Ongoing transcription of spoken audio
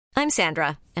I'm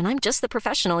Sandra, and I'm just the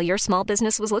professional your small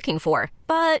business was looking for.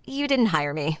 But you didn't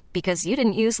hire me because you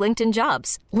didn't use LinkedIn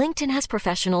Jobs. LinkedIn has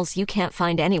professionals you can't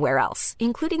find anywhere else,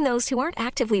 including those who aren't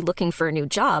actively looking for a new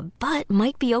job, but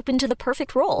might be open to the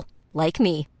perfect role, like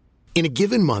me. In a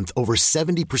given month, over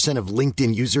 70% of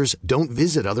LinkedIn users don't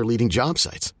visit other leading job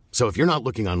sites. So if you're not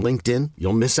looking on LinkedIn,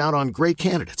 you'll miss out on great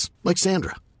candidates like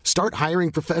Sandra. Start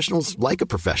hiring professionals like a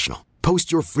professional.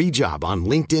 Post your free job on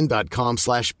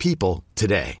linkedin.com/people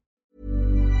today.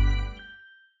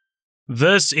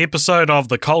 This episode of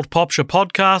the Cult Popture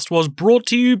podcast was brought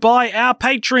to you by our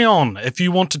Patreon. If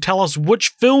you want to tell us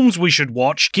which films we should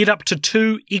watch, get up to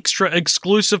 2 extra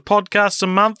exclusive podcasts a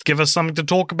month, give us something to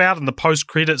talk about in the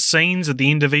post-credit scenes at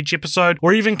the end of each episode,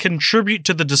 or even contribute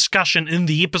to the discussion in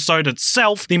the episode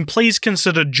itself, then please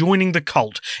consider joining the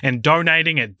cult and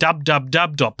donating at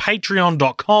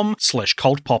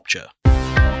www.patreon.com/cultpopture.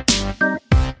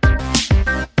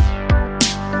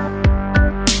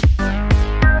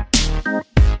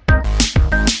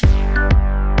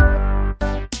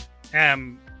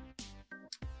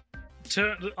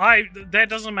 That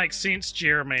doesn't make sense,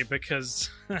 Jeremy, because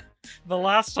the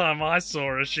last time I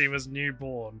saw her, she was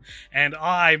newborn, and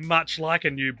I, much like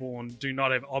a newborn, do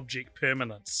not have object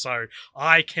permanence, so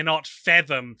I cannot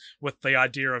fathom with the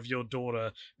idea of your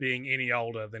daughter being any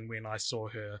older than when I saw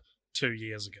her 2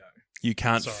 years ago. You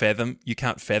can't fathom? You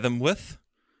can't fathom with?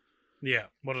 Yeah,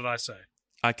 what did I say?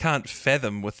 I can't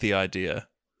fathom with the idea.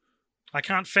 I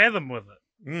can't fathom with it.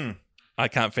 I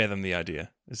can't fathom the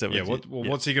idea. Is that what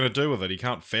what's he going to do with it? He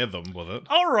can't fathom with it.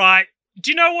 All right.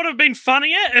 Do you know what would have been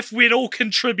funnier if we'd all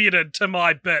contributed to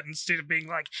my bit instead of being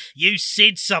like, you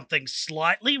said something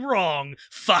slightly wrong,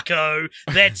 fucko,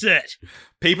 that's it.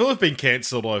 People have been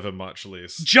cancelled over much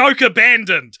less. Joke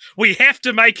abandoned. We have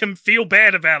to make him feel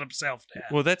bad about himself now.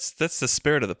 Well, that's the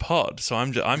spirit of the pod, so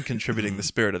I'm contributing the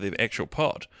spirit of the actual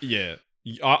pod. Yeah.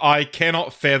 I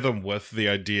cannot fathom with the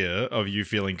idea of you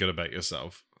feeling good about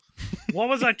yourself. What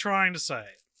was I trying to say?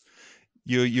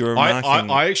 You're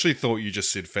remarking... I actually thought you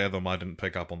just said fathom. I didn't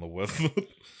pick up on the with.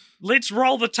 Let's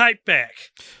roll the tape back.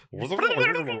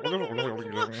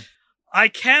 I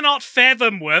cannot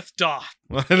fathom with... All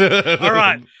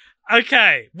right.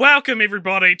 Okay. Welcome,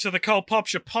 everybody, to the Cult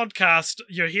Popture podcast.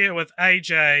 You're here with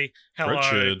AJ. Hello.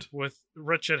 Richard. With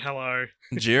Richard. Hello.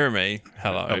 Jeremy.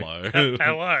 Hello. Hello.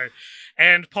 Hello.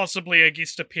 And possibly a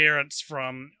guest appearance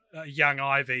from young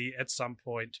Ivy at some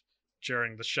point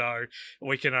during the show.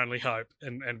 We can only hope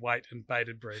and wait in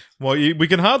bated breath. Well, we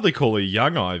can hardly call her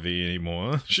young Ivy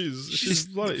anymore. She's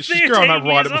growing up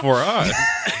right before our eyes.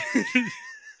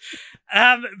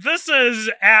 This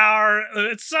is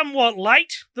it's somewhat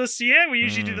late this year. We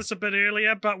usually do this a bit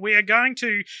earlier, but we are going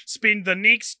to spend the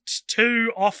next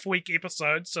 2 off-week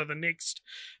episodes, so the next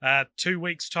 2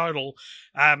 weeks total,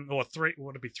 or 3,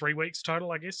 would it be 3 weeks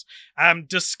total, I guess,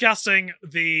 discussing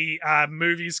the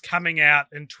movies coming out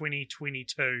in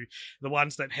 2022, the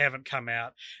ones that haven't come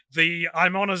out.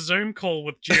 I'm on a Zoom call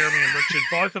with Jeremy and Richard,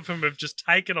 both of whom have just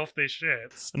taken off their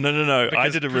shirts. No. I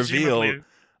did a reveal.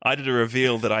 I did a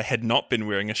reveal that I had not been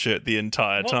wearing a shirt the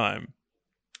entire time.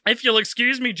 If you'll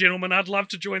excuse me, gentlemen, I'd love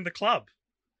to join the club.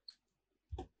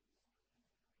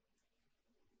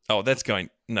 Oh, that's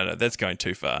going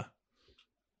too far.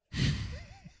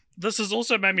 This has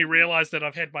also made me realise that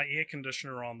I've had my air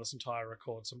conditioner on this entire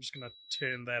record, so I'm just going to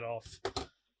turn that off.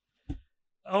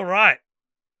 All right.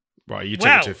 Right, you took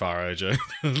it too far, AJ.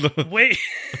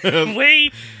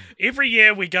 we every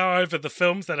year we go over the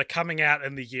films that are coming out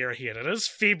in the year ahead. It is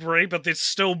February, but there's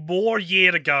still more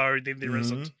year to go than there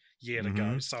isn't year to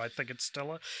go. So I think it's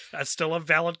still a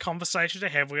valid conversation to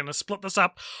have. We're going to split this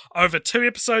up over 2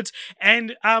 episodes,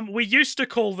 and we used to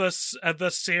call this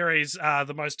series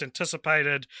the most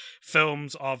anticipated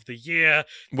films of the year,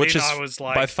 which then is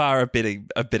by far a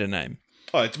better name.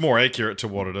 Oh, it's more accurate to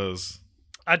what it is.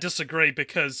 I disagree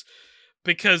because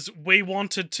we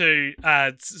wanted to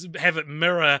have it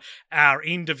mirror our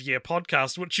end of year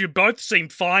podcast, which you both seem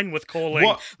fine with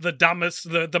calling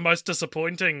the most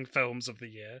disappointing films of the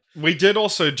year. We did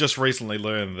also just recently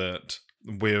learn that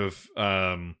we've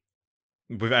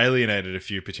alienated a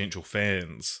few potential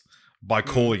fans by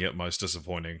calling it most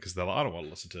disappointing, because they're like, I don't want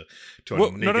to listen to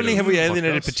well, not only have we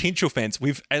alienated podcast. Potential fans,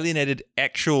 we've alienated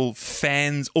actual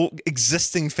fans, or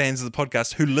existing fans of the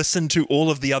podcast who listen to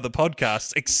all of the other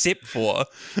podcasts except for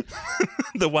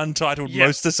the one titled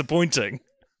Most Disappointing.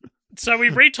 So we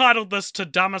retitled this to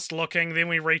Dumbest Looking, then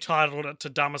we retitled it to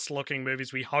Dumbest Looking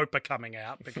Movies We Hope Are Coming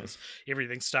Out because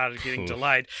everything started getting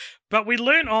delayed. But we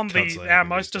learned on our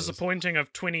most disappointing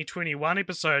of 2021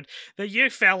 episode that you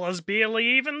fellas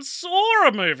barely even saw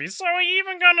a movie. So are you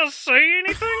even going to see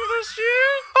anything this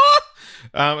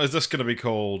year? Is this going to be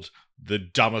called the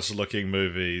Dumbest Looking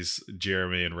Movies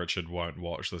Jeremy and Richard won't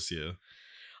watch this year?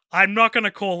 I'm not going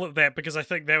to call it that because I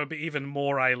think that would be even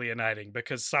more alienating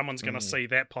because someone's going to see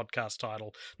that podcast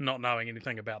title not knowing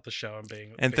anything about the show and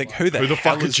being think, like, who the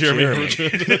fuck is Jeremy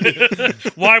Richard?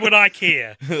 Why would I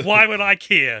care? Why would I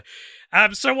care?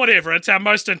 So whatever, it's our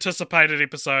most anticipated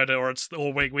episode, or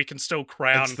we can still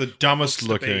crown. It's the dumbest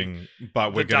looking,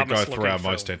 but we're going to go through our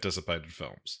most anticipated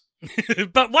films.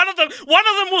 But one of them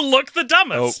will look the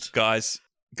dumbest. Oh,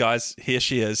 guys, here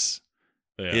she is.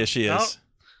 Yeah. Here she is. Oh.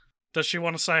 Does she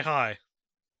want to say hi? Oh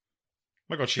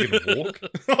my God, she can walk.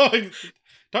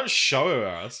 Don't show her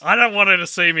us. I don't want her to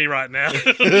see me right now.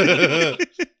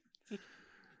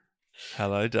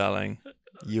 Hello, darling.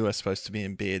 You are supposed to be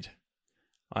in bed.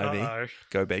 Ivy, Uh-oh.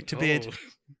 go back to bed.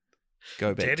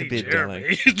 Go back Daddy to bed, Jeremy.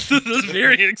 darling. This is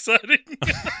very exciting.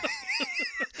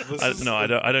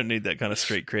 I don't need that kind of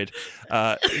street cred.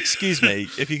 Excuse me,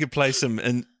 if you could play some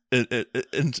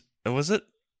was it?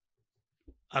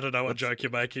 I don't know what joke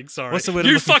you're making, sorry. What's the word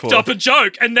I'm you looking fucked for? up a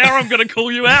joke, and now I'm going to call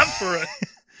you out for it.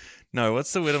 No,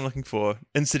 what's the word I'm looking for?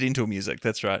 Incidental music,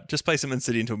 that's right. Just play some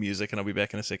incidental music and I'll be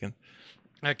back in a second.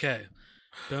 Okay.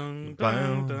 Bang,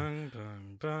 bang, bang,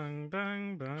 bang, bang,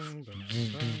 bang, bang, bang,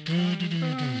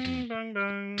 bang, bang,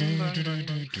 bang.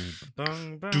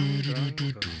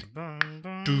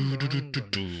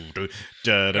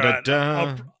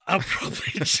 I'll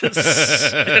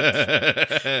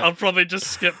probably just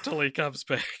skip till he comes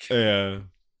back. Yeah.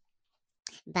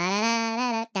 There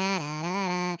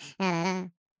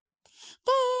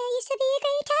used to be a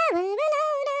great tower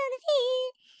alone on the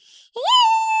field.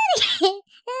 The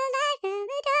light from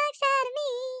the dark side of me.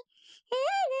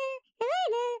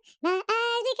 My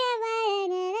eyes become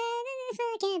wide and the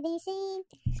can't be seen.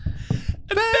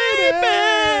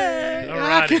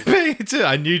 Alrighty.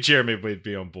 I knew Jeremy would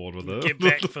be on board with it. Get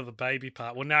back for the baby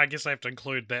part. Well, now I guess I have to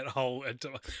include that whole.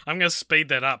 I'm going to speed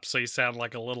that up so you sound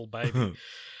like a little baby.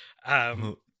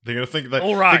 They're gonna think that.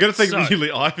 All right, they're gonna think so-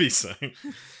 really Ivy's saying.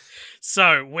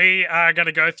 So we are going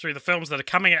to go through the films that are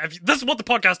coming out. This is what the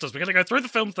podcast is. We're going to go through the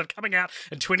films that are coming out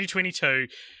in 2022,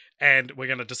 and we're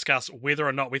going to discuss whether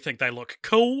or not we think they look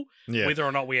cool, Yeah. whether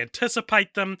or not we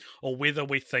anticipate them, or whether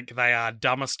we think they are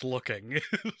dumbest looking.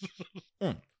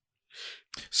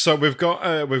 So we've got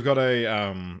a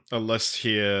list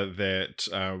here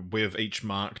that we've each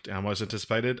marked our most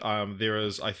anticipated. There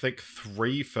is, I think,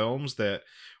 3 films that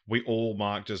we all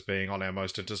marked as being on our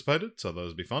most anticipated, so those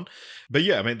will be fun. But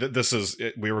yeah, I mean,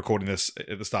 we're recording this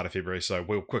at the start of February, so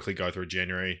we'll quickly go through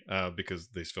January because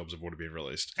these films have already been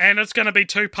released. And it's going to be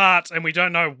 2 parts, and we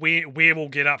don't know where we'll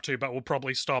get up to, but we'll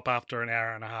probably stop after an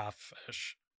hour and a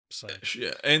half-ish. So.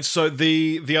 Yeah, and so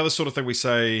the other sort of thing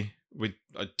I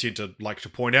tend to like to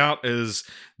point out is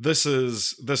this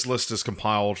list is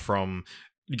compiled from,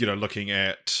 looking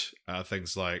at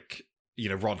things like,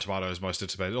 Rotten Tomatoes most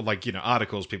anticipated, or like,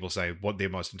 articles, people say what their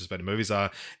most anticipated movies are,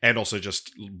 and also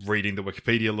just reading the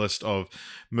Wikipedia list of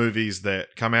movies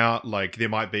that come out. Like, there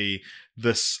might be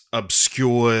this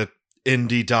obscure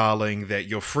indie darling that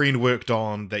your friend worked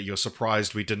on that you're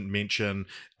surprised we didn't mention.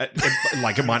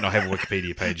 Like, it might not have a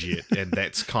Wikipedia page yet, and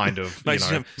that's kind of, Like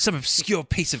some obscure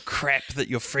piece of crap that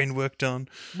your friend worked on.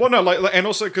 Well, no, and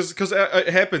also because it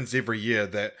happens every year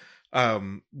that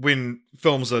when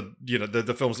films are,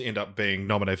 the films that end up being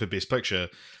nominated for Best Picture,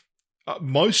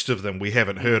 most of them we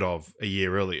haven't heard of a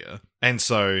year earlier, and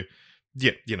so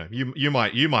yeah, you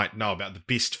might know about the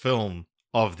best film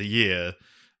of the year,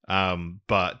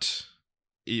 but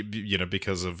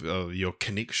because of your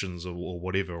connections or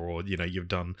whatever, or you've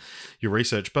done your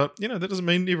research, but that doesn't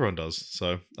mean everyone does.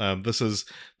 So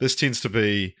this tends to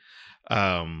be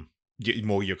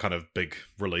more your kind of big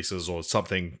releases or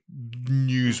something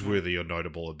newsworthy or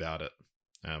notable about it.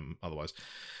 Otherwise,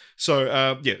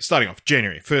 so starting off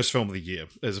January, first film of the year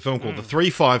is a film called The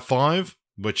 355,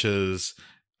 which is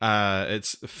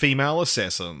it's female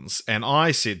assassins. And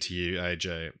I said to you,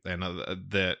 AJ, and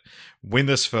that when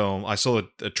this film, I saw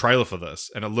a trailer for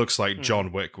this, and it looks like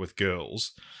John Wick with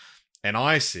girls, and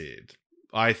I said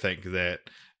I think that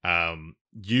right-wing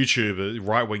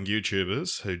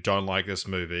YouTubers who don't like this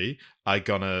movie are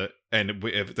gonna, and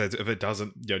if it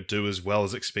doesn't do as well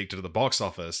as expected at the box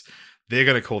office, they're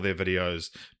gonna call their videos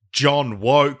 "John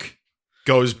Woke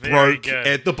Goes Very Broke good.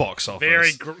 at the box office."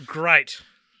 Very great.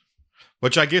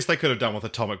 Which I guess they could have done with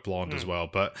Atomic Blonde as well.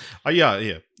 But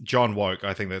yeah, John Woke,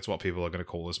 I think that's what people are going to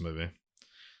call this movie.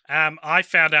 I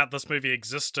found out this movie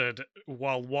existed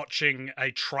while watching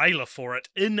a trailer for it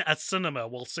in a cinema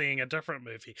while seeing a different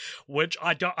movie, which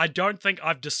I don't think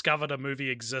I've discovered a movie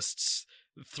exists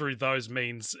through those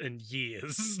means in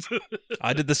years.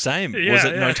 I did the same. Was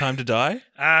it No Time to Die?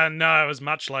 No, it was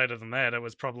much later than that. It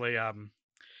was probably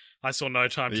I saw No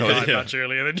Time to Die much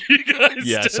earlier than you guys.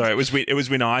 Yeah, did. sorry. It was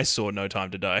when I saw No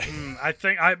Time to Die. I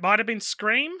think it might have been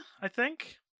Scream. I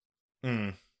think.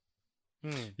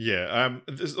 Yeah.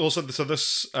 This The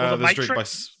this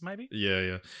Matrix, maybe.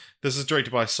 Yeah. This is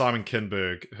directed by Simon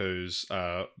Kinberg, whose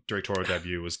directorial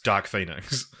debut was Dark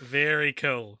Phoenix. Very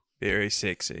cool. Very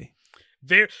sexy.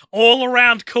 Very all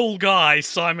around cool guy,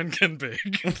 Simon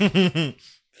Kinberg.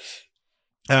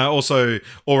 Also,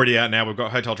 already out now, we've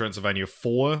got Hotel Transylvania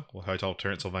 4, or Hotel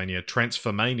Transylvania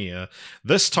Transformania.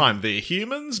 This time they're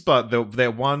humans, but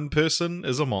that one person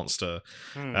is a monster.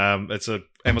 It's a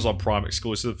Amazon Prime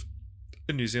exclusive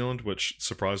in New Zealand, which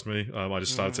surprised me. I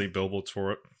just started seeing billboards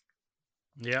for it.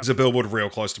 Yeah, there's a billboard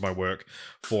real close to my work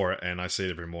for it, and I see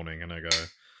it every morning, and I go,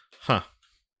 huh.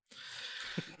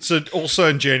 So also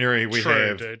in January we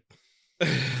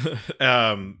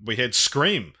we had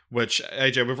Scream, which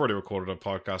AJ we've already recorded a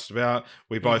podcast about.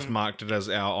 We both marked it as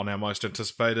on our most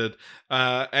anticipated,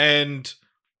 and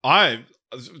I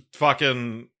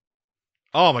fucking.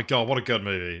 Oh my god, what a good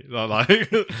movie. Like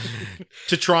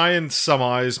to try and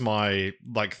summarize my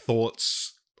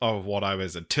thoughts of what I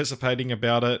was anticipating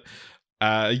about it.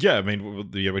 Yeah, I mean,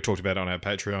 we talked about it on our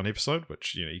Patreon episode,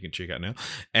 which you can check out now.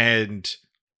 And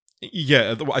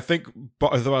yeah, I think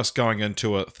both of us going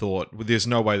into it thought there's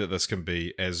no way that this can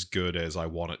be as good as I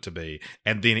want it to be,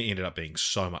 and then it ended up being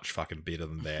so much fucking better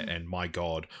than that. And my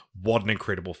god, what an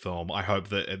incredible film! I hope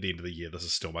that at the end of the year this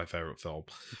is still my favorite film,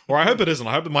 or I hope it isn't.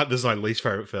 I hope this is my least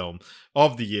favorite film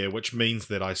of the year, which means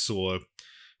that I saw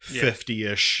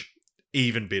 50-ish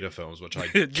even better films, which I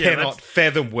cannot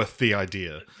fathom with the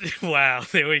idea. Wow,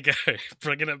 there we go,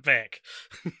 bringing it back.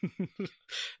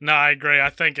 No, I agree. I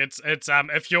think it's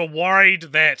if you're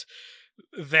worried that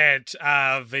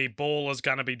the ball is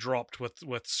going to be dropped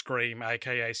with Scream,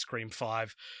 aka Scream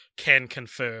 5, can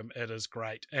confirm it is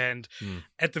great, and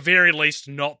at the very least,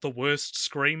 not the worst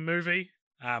Scream movie.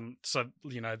 So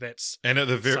that's and at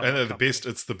the best,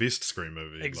 it's the best Scream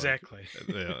movie. Exactly.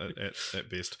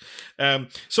 At best.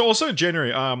 So also in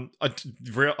January,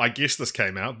 I guess this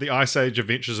came out, the Ice Age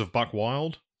Adventures of Buck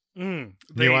Wild, new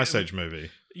Ice Age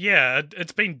movie. Yeah,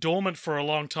 it's been dormant for a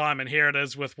long time, and here it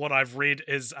is with what I've read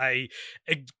is a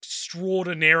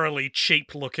extraordinarily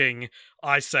cheap-looking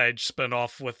Ice Age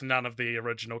spin-off with none of the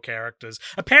original characters.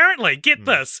 Apparently, get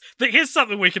this, here's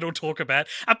something we can all talk about.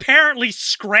 Apparently,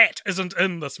 Scrat isn't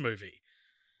in this movie.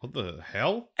 What the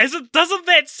hell? Doesn't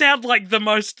that sound like the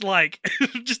most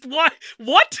just why?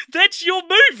 What? That's your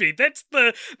movie. That's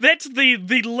the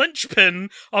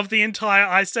linchpin of the entire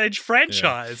Ice Age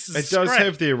franchise. Yeah. It does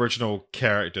have the original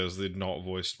characters. They're not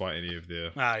voiced by any of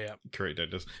their correct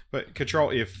actors. But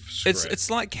Control F. Scrat. It's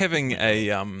like having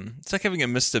a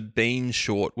Mr. Bean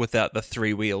short without the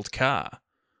 3-wheeled car.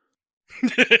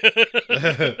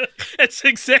 It's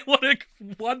what a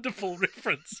wonderful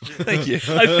reference. Thank you.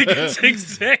 I think it's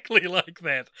exactly like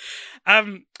that.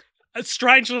 A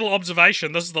strange little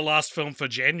observation. This is the last film for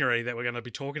January that we're going to be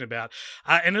talking about.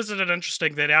 And isn't it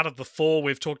interesting that out of the 4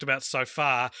 we've talked about so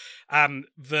far,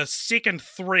 the second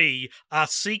 3 are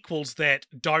sequels that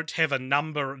don't have a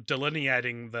number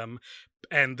delineating them,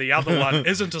 and the other one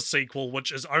isn't a sequel,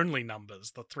 which is only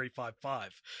numbers, the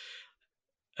 355.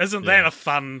 Isn't that a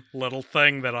fun little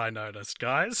thing that I noticed,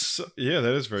 guys? So, yeah,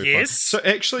 that is very fun. So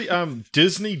actually,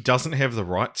 Disney doesn't have the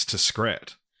rights to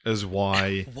Scrat, is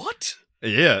why. What?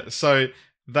 Yeah, so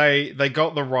they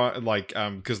got the right,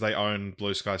 because they own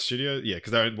Blue Sky Studio. Yeah,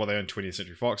 because they own 20th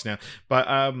Century Fox now. But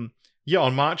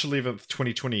on March 11th,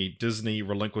 2020, Disney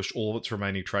relinquished all of its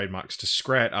remaining trademarks to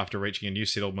Scrat after reaching a new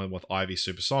settlement with Ivy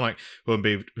Supersonic,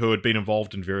 who had been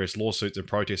involved in various lawsuits and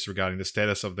protests regarding the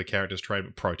status of the character's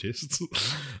trademark protests.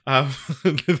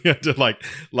 They did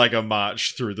like a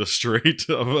march through the street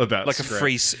about like Scrat.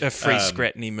 a free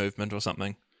Scratney movement or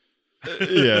something.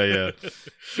 Yeah.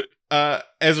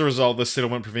 As a result, this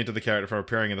settlement prevented the character from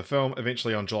appearing in the film.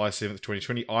 Eventually, on July 7th,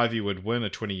 2020, Ivy would win a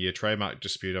 20-year trademark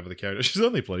dispute over the character. She's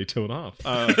only bloody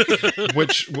 2.5.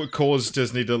 Which would cause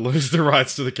Disney to lose the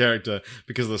rights to the character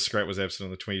because the Scrat was absent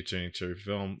in the 2022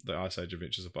 film, The Ice Age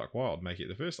Adventures of Buck Wild, making it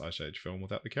the first Ice Age film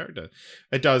without the character.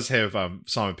 It does have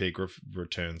Simon Pegg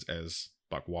returns as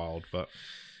Buck Wild, but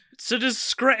So is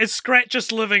Scrat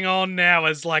just living on now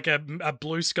as like a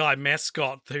Blue Sky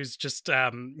mascot who's just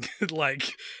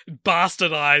like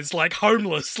bastardized, like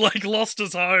homeless, like lost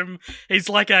his home? He's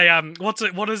like a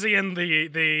what is he in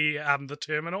the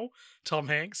Terminal? Tom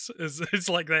Hanks is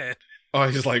like that. Oh,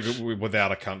 he's like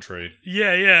without a country.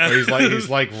 Yeah. Or he's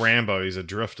like Rambo. He's a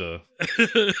drifter.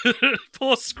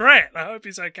 Poor Scrat. I hope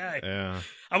he's okay. Yeah.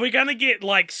 Are we going to get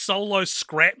like solo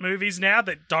Scrat movies now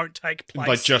that don't take place?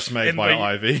 Like just made by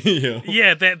Ivy.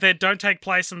 Yeah, that don't take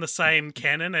place in the same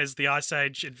canon as the Ice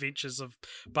Age Adventures of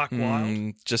Buck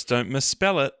Wild. Just don't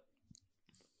misspell it.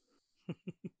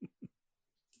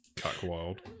 Cuck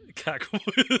Wild.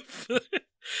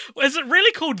 Is it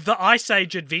really called the Ice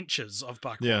Age Adventures of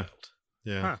Buck Wild?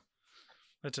 Yeah. Huh.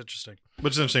 That's interesting.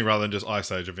 Which is interesting rather than just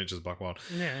Ice Age Adventures of Buck Wild.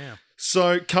 Yeah.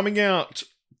 So coming out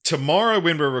tomorrow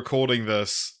when we're recording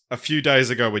this, a few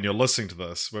days ago when you're listening to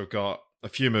this, we've got a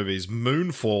few movies.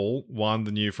 Moonfall, one,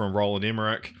 the new from Roland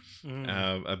Emmerich,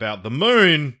 about the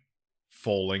moon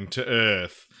falling to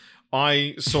Earth.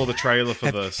 I saw the trailer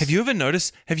for this. Have you ever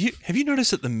noticed? Have you noticed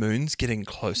that the moon's getting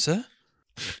closer?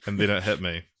 And then it hit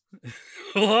me.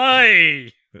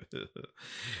 Why?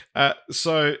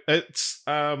 So it's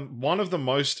one of the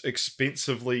most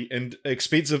expensive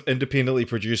independently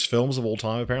produced films of all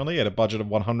time, apparently, at a budget of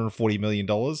 $140 million.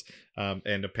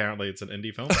 And apparently it's an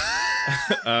indie film.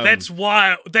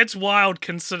 That's wild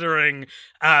considering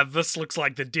this looks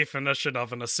like the definition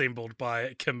of an assembled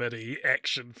by committee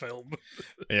action film.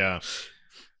 Yeah.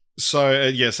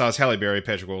 So, so it's Halle Berry,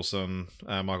 Patrick Wilson,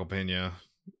 Michael Pena,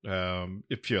 a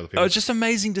few other people. Oh, it's just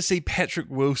amazing to see Patrick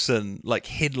Wilson like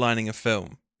headlining a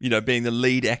film. You know, being the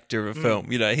lead actor of a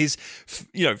film. You know, he's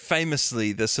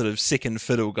famously the sort of second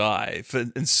fiddle guy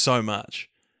in so much.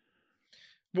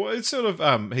 Well, it's sort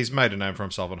of he's made a name for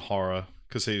himself in horror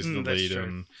because he's the lead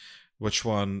in which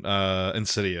one?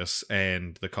 Insidious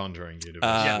and The Conjuring universe.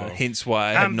 Well. Hence why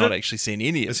I have not actually seen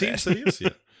any of Is that. he Insidious?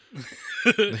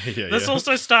 Yeah. This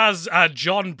also stars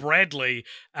John Bradley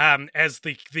as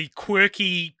the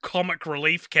quirky comic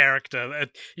relief character,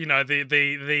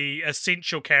 the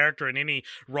essential character in any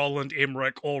Roland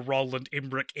Emmerich or Roland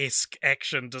Emmerich-esque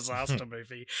action disaster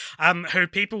movie, who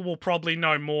people will probably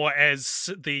know more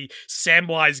as the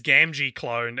Samwise Gamgee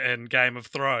clone in Game of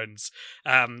Thrones,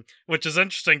 which is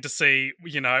interesting to see,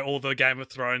 all the Game of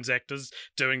Thrones actors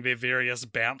doing their various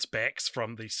bounce backs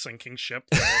from the sinking ship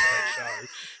that was that show.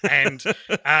 And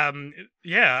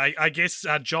I guess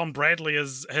John Bradley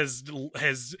is going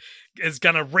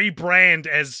to rebrand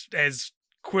as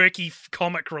quirky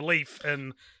comic relief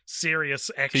in serious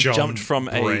action. He jumped from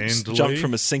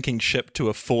a sinking ship to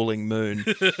a falling moon.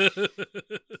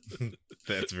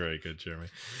 That's very good, Jeremy.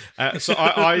 So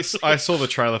I saw the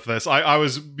trailer for this. I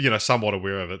was somewhat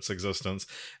aware of its existence,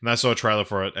 and I saw a trailer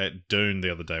for it at Dune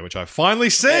the other day, which I finally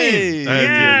seen.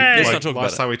 Let's not talk about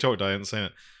last it. time we talked, I hadn't seen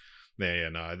it. Yeah,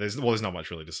 no. There's not much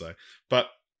really to say, but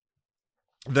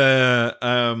the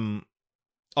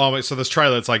so this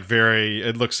trailer, it's like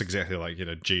it looks exactly like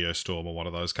Geostorm or one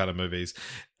of those kind of movies,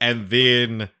 and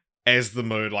then as the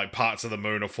moon, like parts of the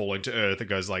moon are falling to Earth, it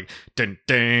goes like dun,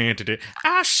 dun, dun, dun,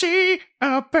 I see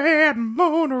a bad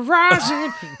moon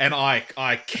rising, and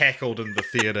I cackled in the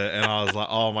theater, and I was like,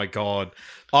 oh my god.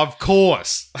 Of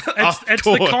course. It's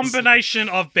the combination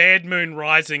of Bad Moon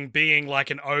Rising being like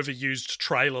an overused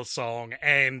trailer song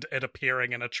and it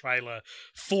appearing in a trailer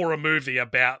for a movie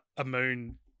about a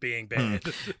moon being bad.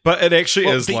 But it actually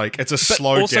is it's a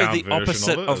slowed also down the version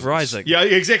opposite of Rising. Yeah,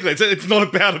 exactly. It's not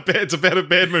about it's about a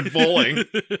bad moon falling.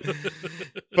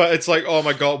 But it's like, oh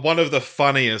my god, one of the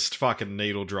funniest fucking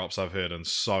needle drops I've heard in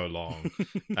so long.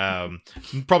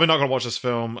 Probably not gonna watch this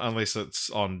film unless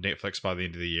it's on Netflix by the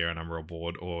end of the year and I'm real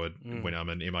bored, or when I'm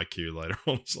in MIQ later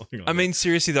on. I mean,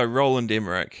 seriously though, Roland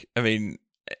Emmerich. I mean,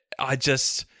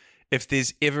 if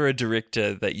there's ever a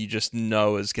director that you just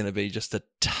know is going to be just a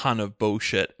ton of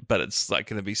bullshit, but it's like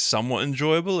going to be somewhat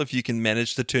enjoyable if you can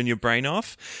manage to turn your brain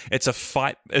off, it's a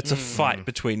fight. It's a fight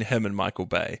between him and Michael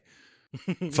Bay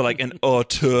for like an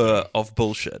auteur of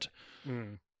bullshit.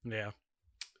 Yeah.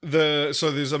 So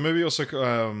there's a movie also.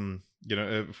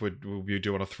 If we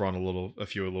do want to throw in a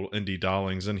few little indie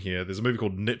darlings in here, there's a movie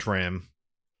called Nitram.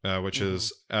 Which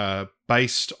is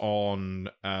based on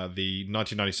the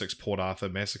 1996 Port Arthur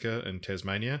massacre in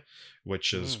Tasmania,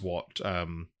 which is what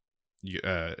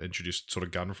introduced sort of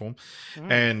gun reform.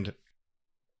 And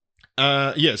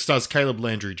it stars Caleb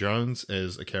Landry Jones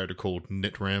as a character called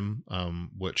Nitram,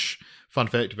 which, fun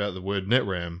fact about the word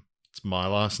Nitram, it's my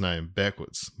last name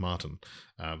backwards, Martin,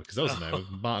 because that was the name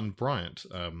of Martin Bryant,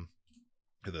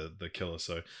 the killer.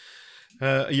 So,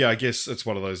 I guess it's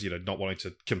one of those, not wanting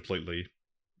to completely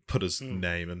put his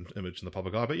name and image in the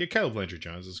public eye. But yeah, Caleb Landry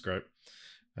Jones is great.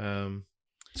 And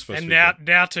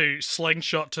now to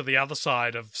slingshot to the other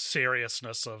side of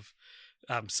seriousness of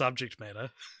subject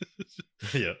matter.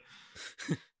 Yeah.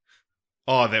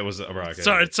 Oh, that was right.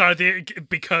 Okay.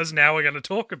 Because now we're going to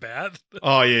talk about.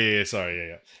 Oh yeah.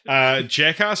 Sorry, yeah.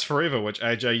 Jackass Forever, which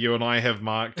AJ, you and I have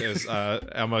marked as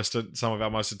some of our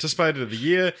most anticipated of the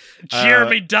year.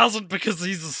 Jeremy doesn't because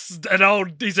he's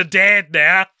a dad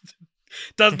now.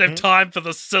 Doesn't have time for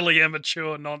the silly,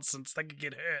 immature nonsense. They could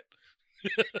get hurt.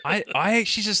 I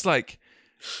actually just like.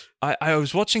 I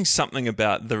was watching something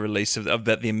about the release of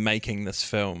that they're making this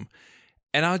film,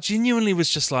 and I genuinely was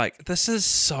just like, this is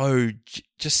so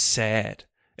just sad.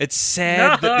 It's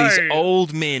sad that these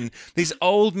old men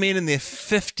in their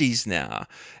 50s now,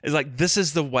 is like, this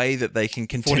is the way that they can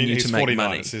continue to make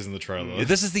money. It says in the trailer.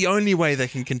 This is the only way they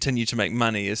can continue to make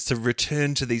money, is to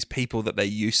return to these people that they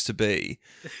used to be.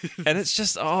 And it's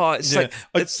just,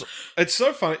 it's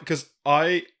so funny because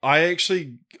I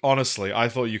actually, honestly, I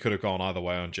thought you could have gone either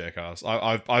way on Jackass.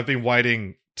 I've been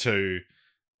waiting to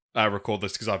record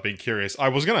this because I've been curious. I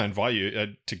was going to invite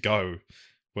you to go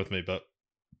with me, but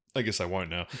I guess I won't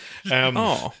now.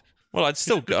 Well, I'd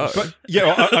still go. But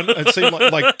yeah, it seemed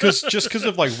like because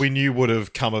of like when you would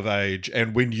have come of age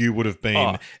and when you would have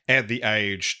been at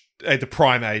the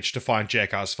prime age to find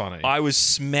Jackass funny. I was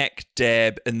smack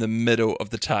dab in the middle of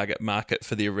the target market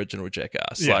for the original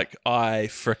Jackass. Yeah. Like, I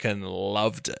freaking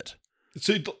loved it.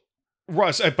 So,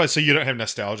 right, so you don't have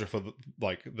nostalgia for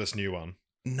like this new one?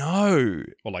 No.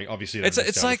 Well, like obviously you don't have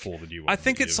nostalgia for the new one. I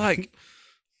think it's like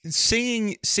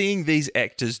seeing these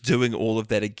actors doing all of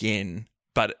that again,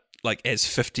 but like as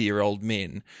 50-year-old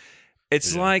men.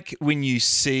 It's like when you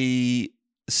see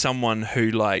someone who,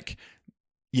 like,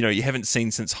 you know, you haven't seen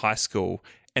since high school,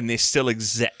 and they're still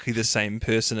exactly the same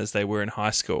person as they were in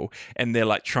high school, and they're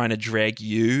like trying to drag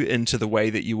you into the way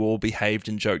that you all behaved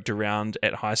and joked around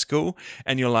at high school,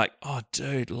 and you're like, oh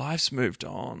dude, life's moved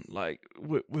on. Like,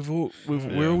 we're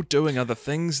all doing other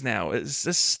things now. Is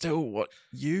this still what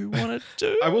you want to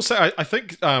do? I will say, I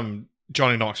think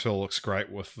Johnny Knoxville looks great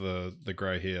with the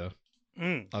grey hair.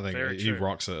 I think he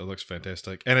rocks it. It looks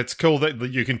fantastic, and it's cool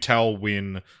that you can tell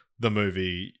when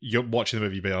you're watching the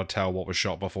movie, you'll be able to tell what was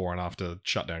shot before and after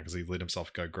shutdown because he let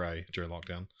himself go grey during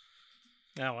lockdown.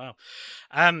 Oh,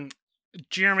 wow.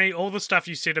 Jeremy, all the stuff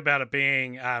you said about it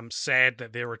being sad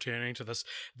that they're returning to this,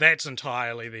 that's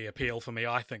entirely the appeal for me.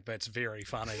 I think that's very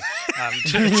funny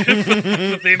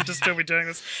for them to still be doing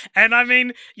this. And I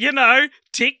mean, you know,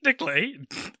 technically,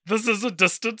 this is a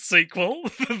distant sequel.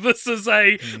 This is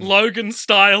a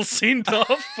Logan-style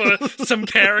send-off for some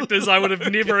characters I would have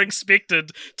never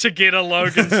expected to get a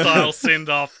Logan-style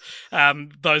send-off.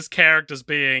 Those characters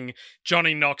being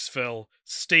Johnny Knoxville,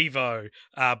 Steve-O,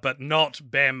 but not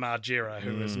Bam Margera,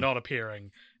 who is not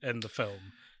appearing in the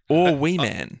film. Or Wee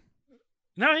Man.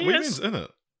 No, he Wee is. Man's in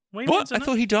it. What? I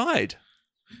thought he died.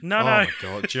 No. Oh my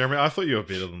god, Jeremy, I thought you were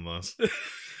better than this.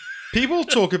 People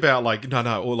talk about like,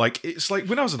 no, or like, it's like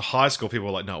when I was in high school, people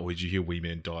were like, no, did you hear Wee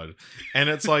Man died? And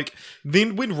it's like,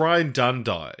 then when Ryan Dunn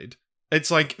died, it's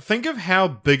like, think of how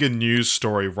big a news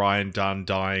story Ryan Dunn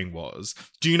dying was.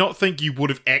 Do you not think you would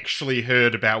have actually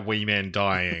heard about Wee Man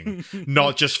dying?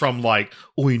 Not just from like,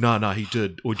 oh, no, he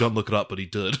did. Or don't look it up, but he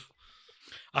did.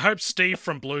 I hope Steve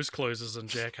from Blue's Clues is in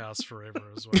Jackass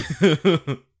Forever as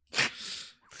well.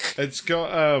 It's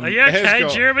got. Are you okay,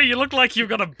 Jeremy? You look like you've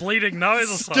got a bleeding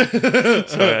nose or something.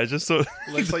 Sorry, I just thought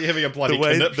looks like you're having a bloody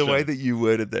the way that you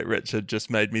worded that, Richard,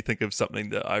 just made me think of something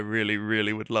that I really,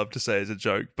 really would love to say as a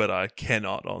joke, but I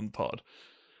cannot on pod.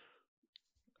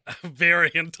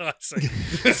 Very enticing.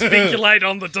 Speculate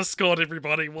on the Discord,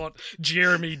 everybody, what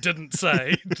Jeremy didn't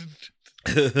say.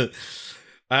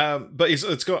 But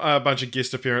it's got a bunch of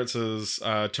guest appearances.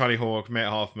 Tony Hawk, Matt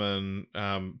Hoffman,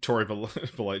 Tori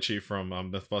Belleci from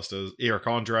Mythbusters, Eric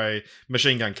Andre,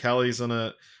 Machine Gun Kelly's in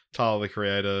it, Tyler the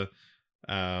Creator,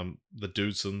 the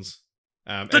Dudesons.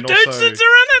 The Dudesons are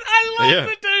in it! I love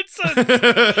the Dudesons!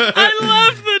 I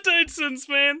love the Dudesons,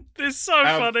 man! They're so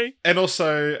funny. And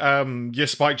also,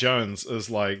 Spike Jonze is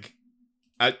like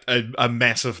a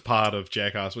massive part of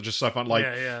Jackass, which is so fun. Like,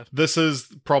 this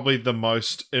is probably the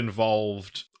most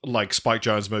involved like Spike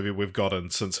Jonze movie we've gotten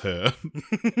since Her.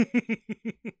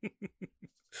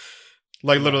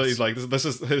 Like, literally, like this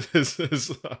is his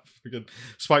freaking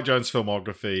Spike Jonze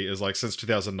filmography is like since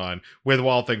 2009. Where the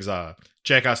Wild Things Are,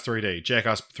 Jackass 3D,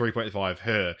 Jackass 3.5,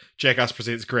 Her, Jackass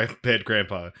Presents Bad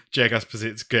Grandpa, Jackass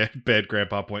Presents Bad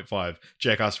Grandpa 0.5,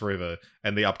 Jackass Forever,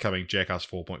 and the upcoming Jackass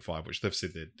 4.5, which they've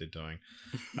said they're doing.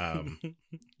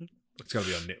 It's going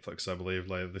to be on Netflix, I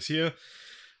believe, later this year.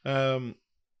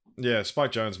 Yeah,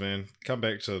 Spike Jonze, man, come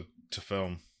back to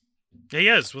film. He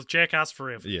is with Jackass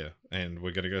Forever. Yeah, and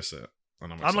we're gonna go see it.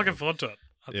 And I'm looking forward to it.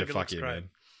 I think it fuck looks great. man.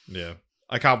 Yeah,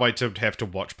 I can't wait to have to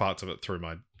watch parts of it through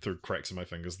cracks in my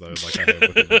fingers though, like I have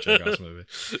with the Jackass movie.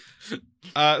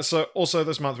 So also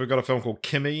this month we've got a film called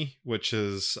Kimmy, which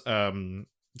is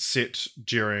set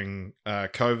during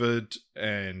COVID,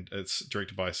 and it's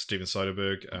directed by Steven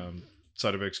Soderbergh.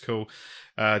 Soderbergh's cool.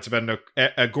 It's about an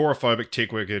agoraphobic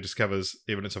tech worker who discovers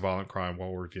evidence of violent crime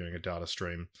while reviewing a data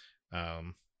stream,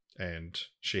 and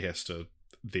she has to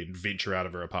then venture out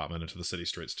of her apartment into the city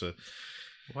streets to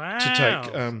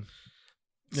take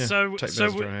matters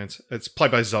into her hands. It's played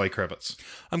by Zoe Kravitz.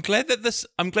 I'm glad that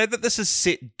this is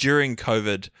set during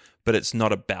COVID, but it's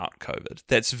not about COVID.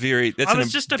 That's a very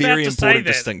important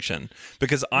distinction,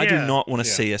 because I do not want to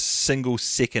see a single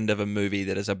second of a movie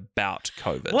that is about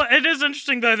COVID. Well, it is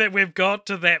interesting though that we've got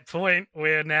to that point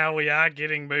where now we are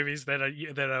getting movies that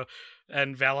are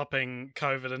enveloping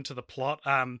COVID into the plot.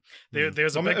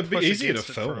 There's a big it'd be push easier to against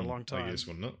it film for a long time. I guess,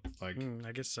 wouldn't it? Like,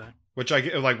 I guess so. Which I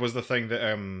get, like, was the thing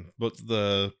that what's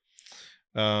the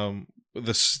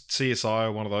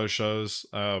CSI, one of those shows,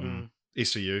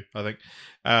 SVU, I think.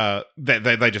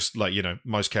 They just, like, you know,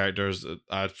 most characters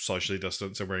are socially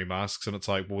distanced and wearing masks, and it's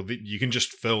like, well, you can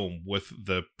just film with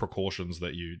the precautions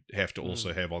that you have to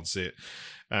also have on set,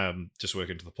 just work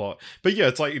into the plot. But yeah,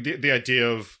 it's like the idea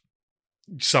of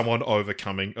someone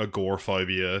overcoming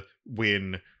agoraphobia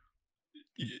when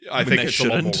I think it's a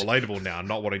lot more relatable now,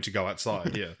 not wanting to go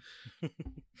outside. Yeah.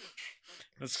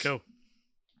 That's cool.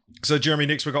 So, Jeremy,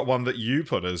 next we got one that you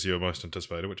put as your most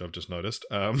anticipated, which I've just noticed.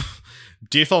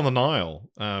 Death on the Nile.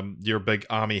 You're a big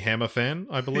Armie Hammer fan,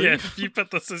 I believe. Yeah, you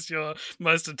put this as your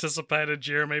most anticipated,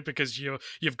 Jeremy, because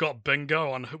you've got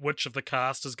bingo on which of the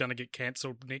cast is going to get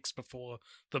cancelled next before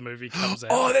the movie comes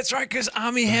out. Oh, that's right, because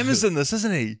Armie Hammer's in this,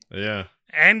 isn't he? Yeah.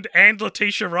 And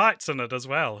Letitia Wright's in it as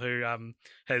well,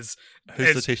 who's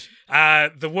Letitia?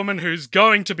 The woman who's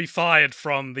going to be fired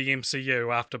from the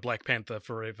MCU after Black Panther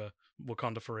Forever.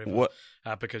 Wakanda Forever. What?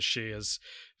 Because she is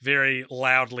very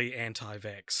loudly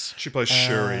anti-vax. She plays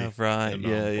Shuri. Right,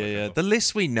 yeah. The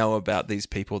less we know about these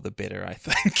people, the better, I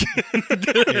think.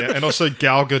 Yeah, and also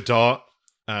Gal Gadot,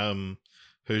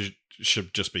 who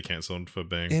should just be cancelled for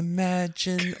being...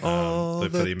 Imagine all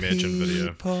the Imagine people.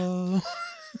 video.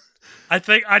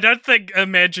 I don't think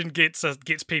Imagine gets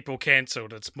people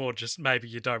cancelled. It's more just maybe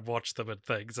you don't watch them and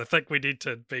things. I think we need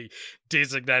to be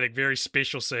designating very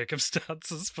special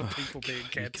circumstances for people being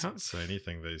cancelled. You can't say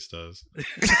anything these days.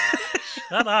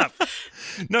 Shut up.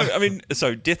 No, I mean,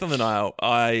 so Death on the Nile.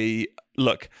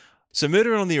 So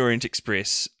Murder on the Orient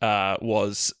Express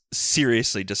was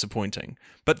seriously disappointing,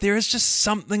 but there is just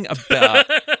something about.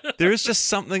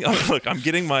 Oh, look, I'm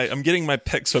getting my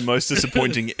picks for most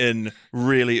disappointing in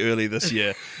really early this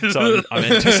year, so I'm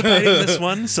anticipating this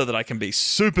one so that I can be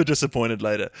super disappointed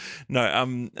later. No,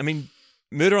 I mean,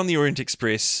 Murder on the Orient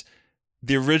Express,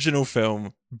 the original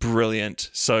film, brilliant,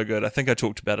 so good. I think I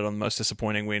talked about it on Most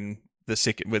Disappointing when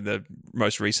the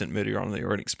most recent Murder on the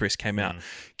Orient Express came out.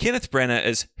 Kenneth Branagh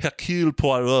as Hercule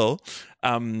Poirot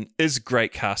is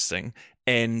great casting,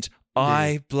 and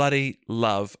I bloody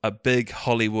love a big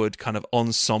Hollywood kind of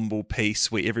ensemble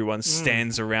piece where everyone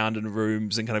stands around in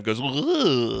rooms and kind of goes,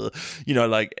 ugh, you know,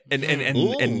 like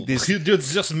and there's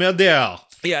just murder.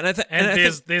 Yeah,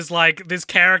 there's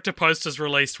character posters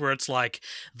released where it's like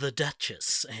the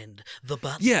Duchess and the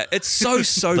Butler. Yeah, it's so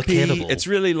soapy. It's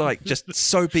really like just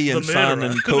soapy and fun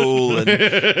and cool, and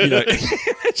you know,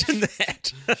 imagine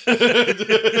that.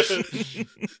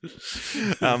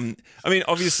 I mean,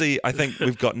 obviously, I think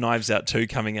we've got Knives Out 2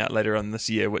 coming out later on this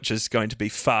year, which is going to be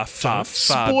far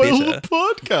spoil better. The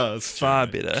podcast. Far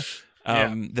better.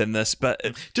 Than this, but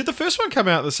did the first one come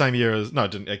out the same year as? No,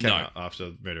 it didn't. It came out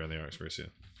after Murder on the Orient Express. Yeah,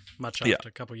 much after,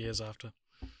 a couple of years after.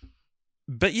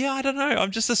 But yeah, I don't know. I'm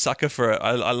just a sucker for it.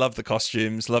 I love the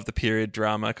costumes, love the period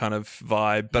drama kind of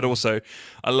vibe, but also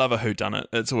I love a whodunit.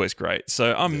 It's always great.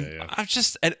 So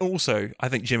and also I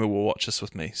think Gemma will watch this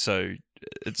with me. So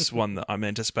it's one that I'm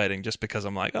anticipating just because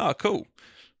I'm like, oh, cool.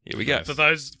 Here we go. For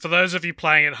those of you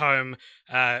playing at home,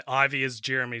 Ivy is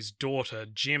Jeremy's daughter.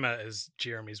 Gemma is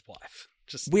Jeremy's wife.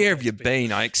 Where have you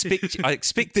been? I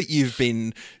expect that you've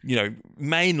been, you know,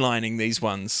 mainlining these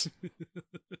ones.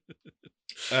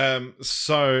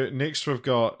 So next we've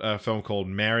got a film called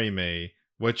Marry Me,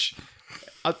 which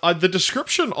the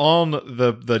description on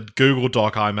the Google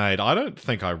Doc I made, I don't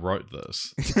think I wrote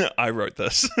this. I wrote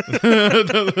this. So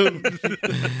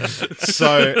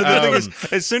the thing is,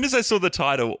 as soon as I saw the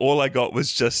title, all I got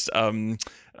was just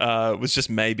was just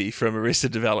maybe from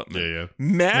Arrested Development. Yeah.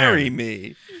 Marry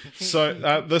me. So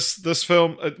this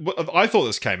film, I thought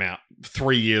this came out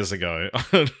 3 years ago.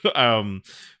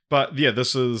 But yeah,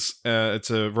 this is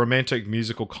it's a romantic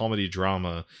musical comedy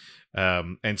drama,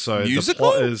 and so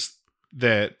Musical? the plot is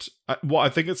that I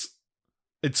think it's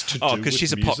to do because with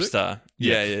she's a music. pop star.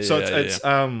 Yeah. So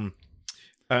yeah.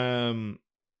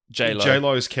 J-Lo.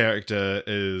 J-Lo's character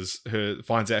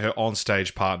finds out her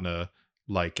onstage partner,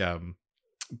 like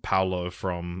Paolo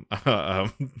from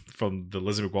the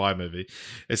Lizzie McGuire movie,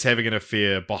 is having an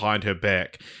affair behind her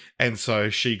back, and so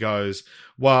she goes,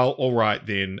 "Well, all right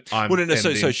then."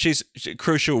 So she's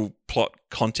crucial plot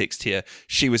context here.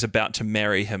 She was about to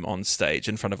marry him on stage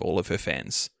in front of all of her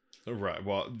fans. Right.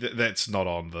 Well, that's not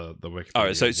on the Wikipedia.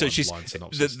 Oh, so she's line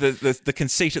synopsis. the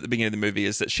conceit at the beginning of the movie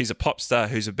is that she's a pop star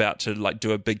who's about to like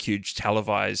do a big, huge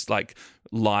televised like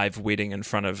live wedding in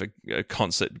front of a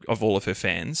concert of all of her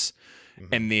fans,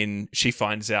 and then she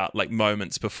finds out like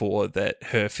moments before that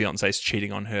her fiance is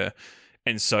cheating on her,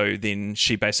 and so then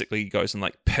she basically goes and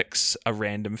like picks a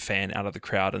random fan out of the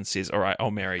crowd and says, "All right,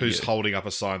 I'll marry you." Who's holding up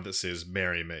a sign that says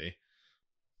 "Marry Me"?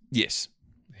 Yes,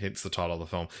 Hence the title of the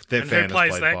film. That And fan who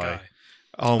plays is that played by guy?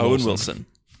 Owen Wilson.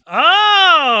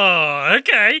 Oh,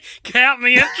 okay. Count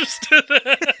me interested.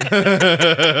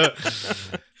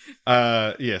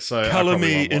 Yeah, so Color I probably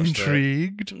me won't watch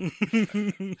intrigued.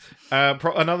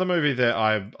 that. Another movie that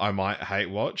I might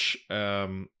hate watch.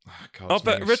 God, it's But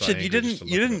making me Richard, so you angry just to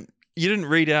look at it. you didn't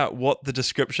read out what the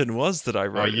description was that I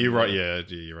wrote. Oh, you in right? there. Yeah,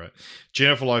 you're right.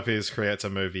 Jennifer Lopez creates a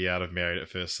movie out of Married at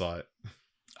First Sight.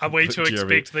 Are we to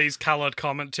Jeremy. expect these coloured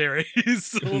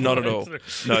commentaries? Not at all.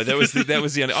 No, that was the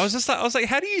only. I was like,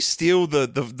 how do you steal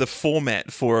the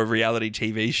format for a reality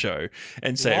TV show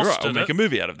and say, Lost, right, I'll didn't make it? a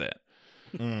movie out of that?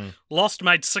 Lost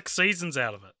made 6 seasons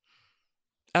out of it.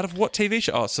 Out of what TV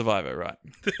show? Oh, Survivor, right?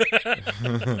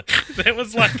 That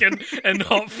was like in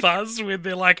Hot Fuzz where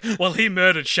they're like, well, he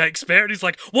murdered Shakespeare. And he's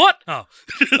like, what? Oh.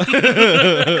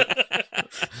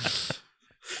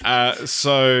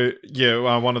 So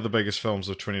yeah, one of the biggest films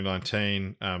of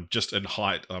 2019, just in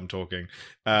height, I'm talking,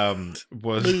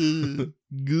 was is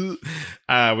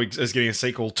getting a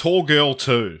sequel, Tall Girl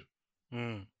 2.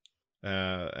 Mm.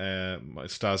 It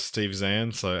stars Steve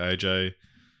Zahn, so AJ,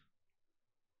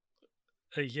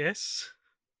 Yes.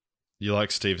 you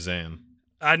like Steve Zahn?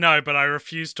 I know, but I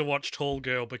refuse to watch Tall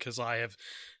Girl because I have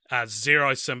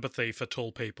zero sympathy for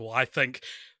tall people. I think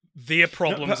their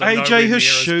problems are nowhere AJ, near his as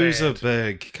shoes are bad.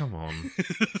 big. Come on.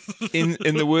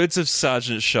 In the words of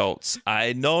Sergeant Schultz,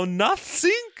 I know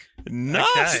nothing.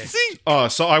 Nothing. Oh,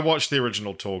 so I watched the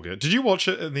original Tall Girl. Did you watch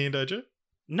it in the end, AJ?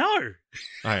 No. Oh,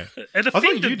 yeah. It I thought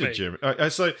offended you did, me. Jeremy.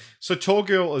 So Tall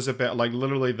Girl is about like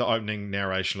literally the opening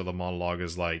narration of the monologue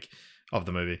is like of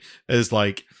the movie is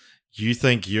like, you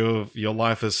think your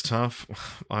life is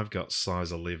tough? I've got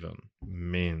size 11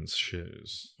 men's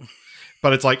shoes.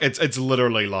 But it's like it's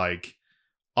literally like,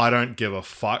 I don't give a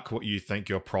fuck what you think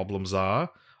your problems are.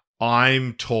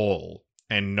 I'm tall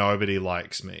and nobody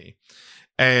likes me.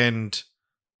 And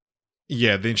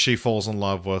yeah, then she falls in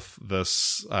love with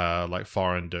this like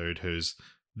foreign dude who's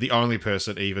the only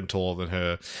person even taller than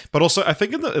her. But also I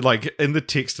think in the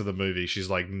text of the movie, she's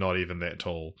like not even that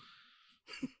tall.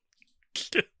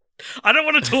 I don't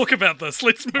want to talk about this.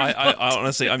 Let's move I on.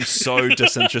 honestly, I'm so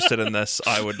disinterested in this.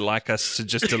 I would like us to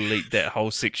just delete that whole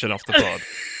section off the pod.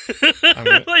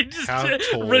 Like just how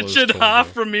tall is Richard Tall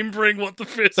half Girl? remembering what the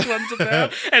first one's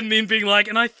about and then being like,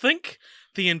 and I think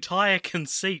the entire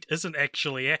conceit isn't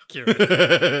actually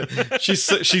accurate.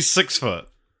 she's 6 foot.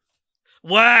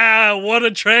 Wow, what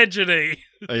a tragedy.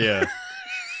 Yeah.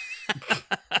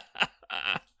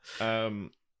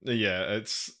 Yeah,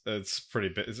 it's pretty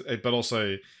big, but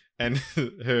also, and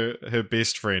her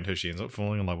best friend, who she ends up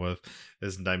falling in love with,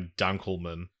 is named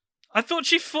Dunkelman. I thought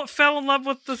she fell in love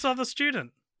with this other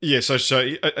student. Yeah, so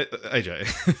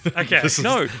AJ. Okay. This is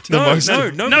No, the most No,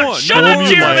 more. shut up,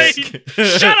 Jeremy!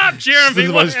 formulaic- Shut up, This Jeremy! is the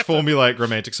What most happened? formulaic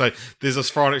romantic. So there's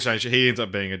this foreign exchange. He ends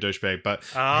up being a douchebag, but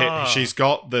Ah. she's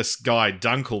got this guy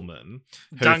Dunkelman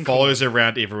who Dunkelman. follows her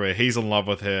around everywhere. He's in love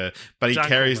with her, but he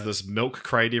carries Dunkelman. this milk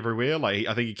crate everywhere. Like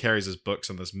I think he carries his books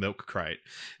in this milk crate.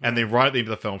 And then right at the end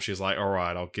of the film, she's like, "All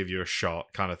right, I'll give you a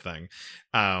shot," kind of thing.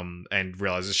 And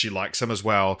realizes she likes him as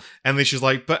well. And then she's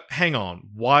like, "But hang on,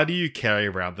 why do you carry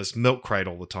around this milk crate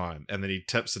all the time?" And then he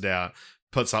tips it out,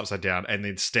 puts it upside down, and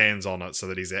then stands on it so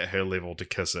that he's at her level to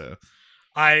kiss her.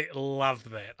 I love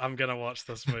that. I'm going to watch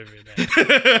this movie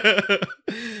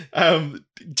now.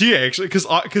 Do you actually?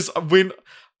 Because when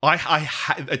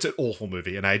it's an awful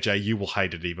movie, and AJ, you will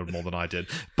hate it even more than I did.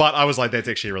 But I was like, that's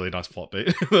actually a really nice plot beat.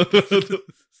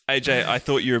 AJ, I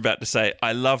thought you were about to say,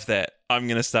 I love that. I'm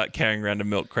going to start carrying around a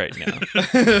milk crate now.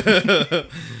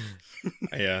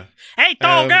 Yeah. Hey,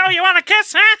 tall girl, you want a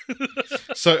kiss, huh?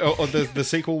 So the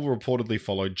sequel reportedly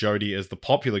followed Jodie as the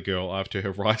popular girl after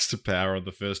her rise to power in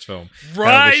the first film.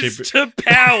 Rise to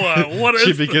power. What is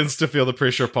She this? begins to feel the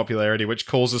pressure of popularity, which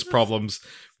causes problems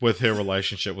with her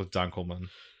relationship with Dunkelman.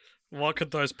 What could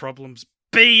those problems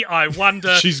be, I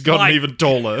wonder? She's gotten even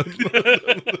taller.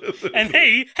 And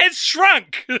he has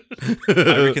shrunk.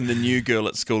 I reckon the new girl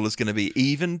at school is going to be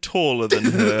even taller than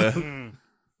her.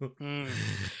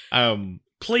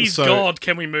 Please, So- God,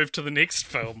 can we move to the next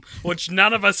film, which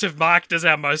none of us have marked as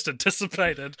our most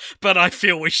anticipated, but I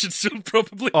feel we should still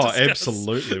probably discuss.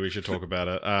 Absolutely, we should talk about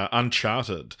it.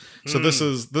 Uncharted. So this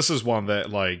is one that,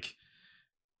 like,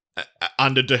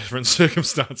 under different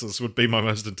circumstances, would be my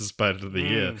most anticipated of the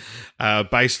year.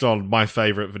 Based on my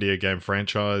favorite video game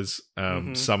franchise,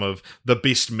 some of the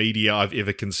best media I've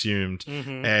ever consumed,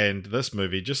 and this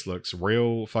movie just looks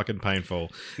real fucking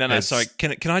painful. No, It's- sorry.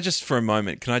 Can I just, for a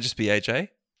moment, can I just be AJ?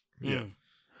 Yeah.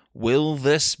 Will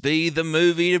this be the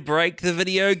movie to break the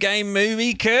video game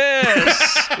movie curse?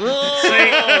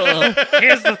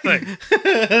 Here's the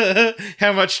thing.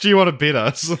 How much do you want to bet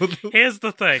us? Here's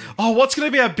the thing. Oh, what's going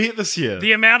to be our bet this year?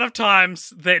 The amount of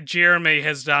times that Jeremy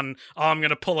has done, I'm going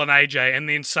to pull an AJ, and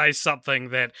then say something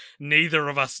that neither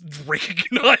of us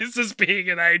recognize as being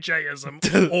an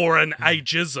AJism or an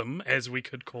ageism, as we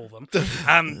could call them.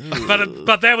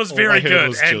 But that was All very I heard good.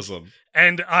 was And jism.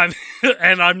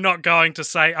 And I'm not going to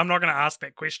ask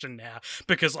that question now,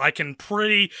 because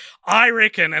I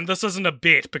reckon, and this isn't a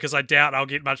bet because I doubt I'll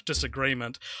get much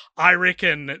disagreement, I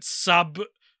reckon it's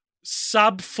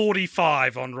sub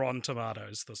 45 on Rotten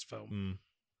Tomatoes, this film.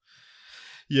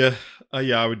 Yeah,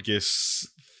 I would guess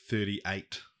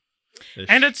 38.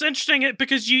 And it's interesting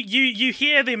because you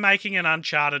hear they're making an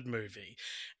Uncharted movie,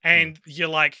 and you're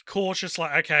like cautious,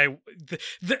 like, okay,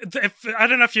 I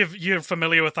don't know if you're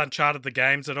familiar with Uncharted the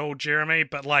games at all, Jeremy,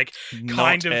 but like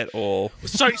Not at all.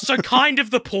 So kind of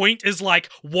the point is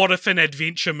like, what if an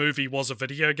adventure movie was a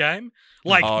video game?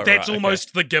 Like Oh, that's right,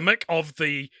 almost the gimmick of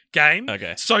the game.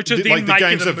 Okay. So to then Like, the make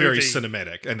games it a are very movie,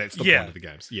 cinematic, and that's the Yeah. point of the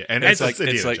games. Yeah, and It's it's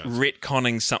It's like Jones.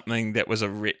 retconning something that was a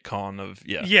retcon of,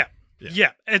 Yeah.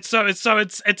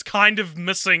 It's kind of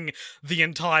missing the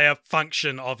entire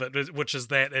function of it, which is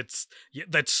that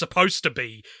that's supposed to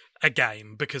be a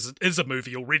game because it is a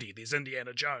movie already. There's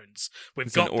Indiana Jones. We've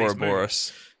It's an got these movies.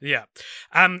 Ouroboros. Yeah.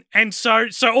 And so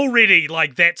already,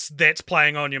 like, that's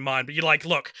playing on your mind. But you're like,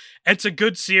 look, it's a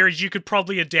good series. You could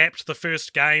probably adapt the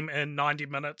first game in 90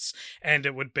 minutes and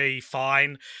it would be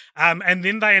fine. And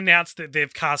then they announced that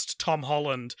they've cast Tom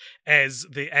Holland as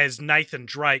Nathan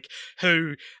Drake,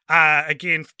 who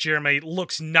again, Jeremy,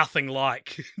 looks nothing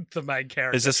like the main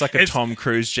character. Is this like a Tom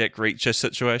Cruise, Jack Reacher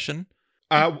situation?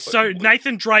 So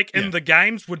Nathan Drake in Yeah. the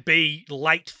games would be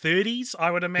late 30s,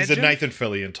 I would imagine. He's a Nathan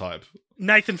Fillion type.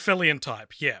 Nathan Fillion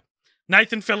type, yeah.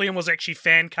 Nathan Fillion was actually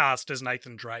fan cast as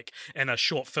Nathan Drake in a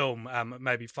short film,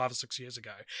 maybe 5 or 6 years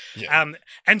ago. Yeah.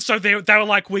 And so they were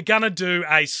like, we're gonna do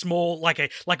a small, like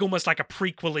almost like a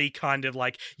prequely kind of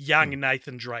like young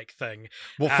Nathan Drake thing.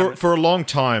 Well, for a long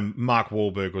time, Mark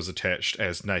Wahlberg was attached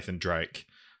as Nathan Drake.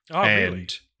 Oh, really?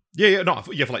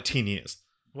 For like 10 years.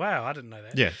 Wow, I didn't know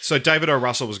that. Yeah, so David O.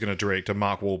 Russell was going to direct, and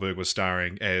Mark Wahlberg was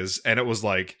starring as, and it was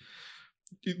like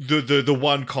the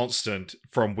one constant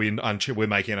from when we're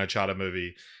making an Uncharted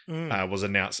movie was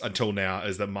announced until now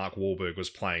is that Mark Wahlberg was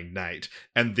playing Nate,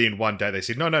 and then one day they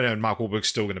said no, Mark Wahlberg's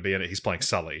still going to be in it. He's playing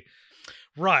Sully,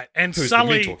 Right, and who's the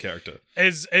Sully mentor character.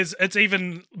 is it's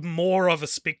even more of a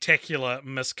spectacular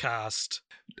miscast.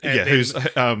 And Yeah,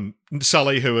 then- who's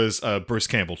Sully, who is a Bruce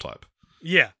Campbell type.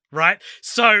 Yeah, right.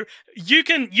 So you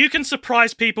can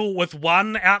surprise people with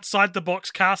one outside the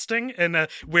box casting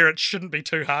where it shouldn't be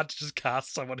too hard to just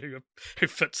cast someone who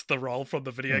fits the role from the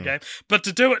video game. But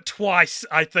to do it twice,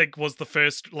 I think, was the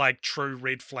first like true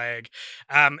red flag.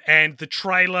 And the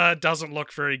trailer doesn't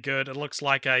look very good. It looks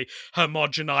like a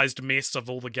homogenized mess of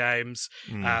all the games.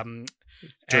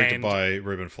 Directed And- by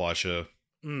Ruben Fleischer,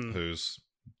 who's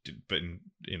been,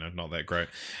 not that great.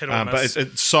 Hit or But miss.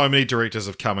 it's so many directors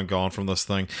have come and gone from this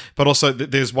thing. But also,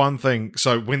 there's one thing.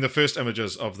 So when the first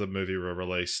images of the movie were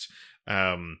released,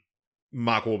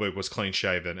 Mark Wahlberg was clean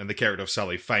shaven, and the character of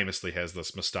Sully famously has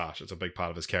this mustache. It's a big part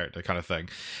of his character, kind of thing.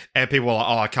 And people are like,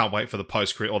 "Oh, I can't wait for the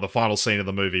post-credit or the final scene of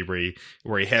the movie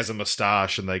where he has a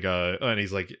mustache," and they go, and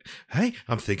he's like, "Hey,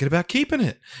 I'm thinking about keeping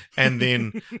it." And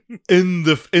then in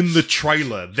the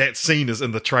trailer, that scene is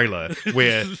in the trailer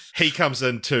where he comes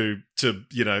in to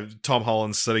to Tom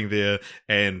Holland sitting there,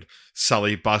 and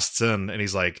Sully busts in, and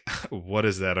he's like, "What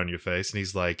is that on your face?" And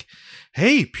he's like,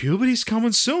 "Hey, puberty's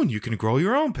coming soon. You can grow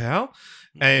your own, pal."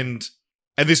 And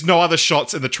there's no other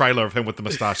shots in the trailer of him with the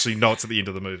mustache, so you know it's at the end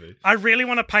of the movie. I really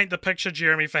want to paint the picture,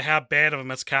 Jeremy, for how bad of a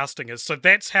miscasting is. So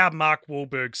that's how Mark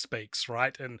Wahlberg speaks,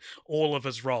 right, in all of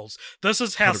his roles. This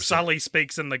is how 100%. Sully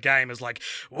speaks in the game, is like,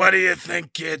 "What do you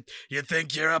think, kid? You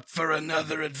think you're up for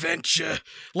another adventure?"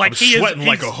 Like, I'm sweating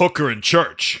like he's- a hooker in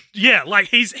church. Yeah, like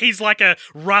he's like a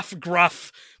rough,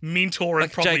 gruff mentor and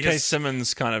Like probably J.K. his...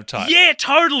 Simmons kind of type. Yeah,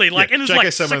 totally. Like, in his J.K.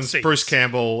 like Simmons, 60s. Bruce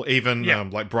Campbell, even Yeah.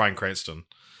 like Bryan Cranston.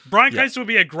 Bryan Yeah. Cranston would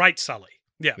be a great Sully.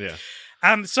 Yeah.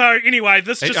 Yeah. So anyway,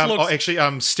 this just looks...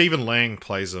 actually, Stephen Lang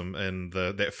plays him in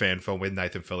that fan film where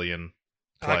Nathan Fillion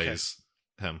plays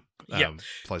him. Yeah.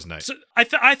 Plays Nate. So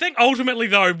I think ultimately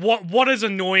though, what is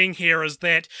annoying here is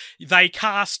that they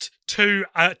cast the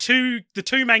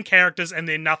two main characters and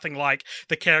they're nothing like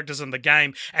the characters in the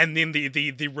game, and then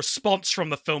the response from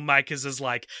the filmmakers is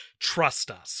like,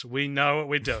 "Trust us, we know what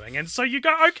we're doing," and so you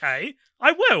go, "Okay,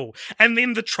 I will," and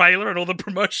then the trailer and all the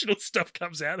promotional stuff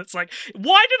comes out. It's like,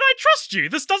 why did I trust you?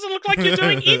 This doesn't look like you're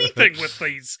doing anything with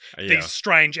these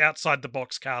strange outside the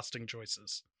box casting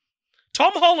choices.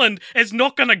 Tom Holland is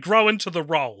not going to grow into the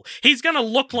role. He's going to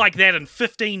look like that in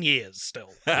 15 years still.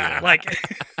 Like,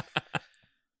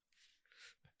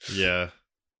 Yeah,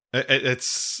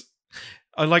 it's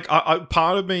I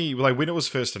part of me, like, when it was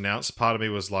first announced, part of me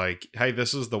was like, hey,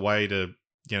 this is the way to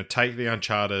take the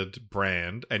Uncharted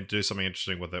brand and do something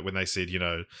interesting with it. When they said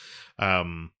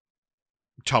Tom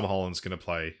Holland's gonna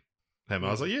play him, I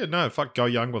was like, yeah, no, fuck, go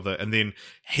young with it. And then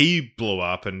he blew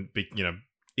up and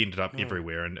ended up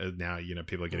everywhere, and now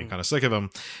people are getting kind of sick of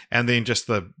him. And then just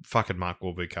the fucking Mark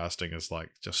Wahlberg casting is like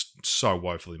just so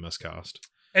woefully miscast.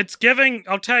 it's giving,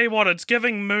 I'll tell you what, it's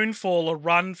giving Moonfall a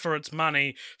run for its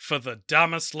money for the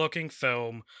dumbest looking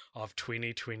film of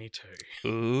 2022.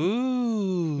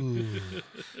 Ooh.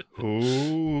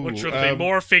 Ooh, Which would be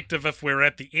more effective if we're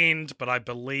at the end, but I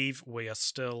believe we are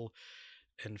still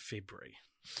in February.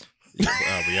 We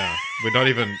are. We're not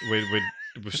even.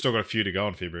 We've still got a few to go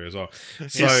in February as well. He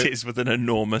So, says with an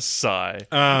enormous sigh.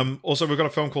 also we've got a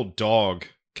film called Dog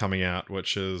coming out,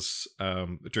 which is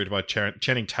directed by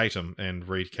Channing Tatum and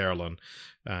Reed Carolyn.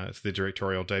 It's their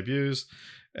directorial debuts,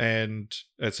 and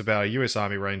it's about a U.S.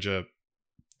 Army Ranger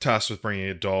tasked with bringing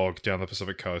a dog down the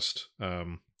Pacific coast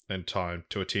in time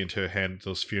to attend her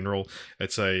handler's funeral.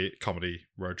 It's a comedy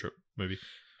road trip movie.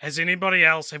 Has anybody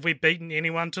else, have we beaten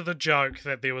anyone to the joke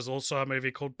that there was also a movie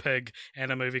called Pig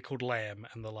and a movie called Lamb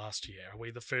in the last year? Are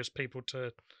we the first people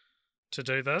to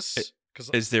do this?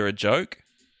 Is there a joke?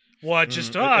 Why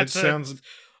just It sounds.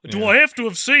 Do I have to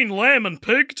have seen Lamb and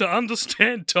Pig to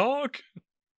understand Dog?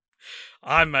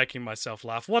 I'm making myself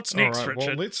laugh. What's next, All right,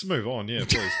 Richard? well, let's move on. Yeah,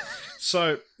 please.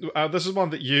 So this is one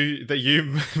that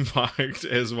you marked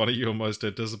as one of your most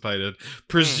anticipated,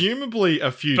 presumably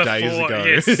a few days ago.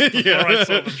 Yes, before I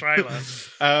saw the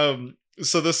trailer.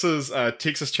 So this is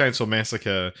Texas Chainsaw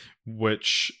Massacre,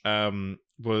 which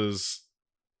was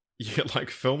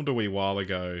filmed a wee while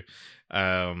ago,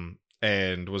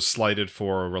 and was slated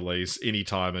for a release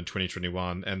anytime in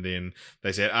 2021, and then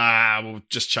they said, we'll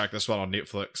just chuck this one on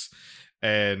Netflix.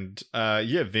 And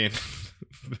then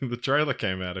the trailer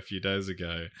came out a few days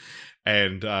ago,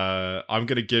 and I'm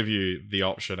going to give you the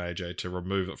option, AJ, to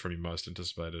remove it from your most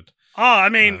anticipated. Oh, I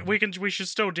mean, we should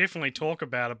still definitely talk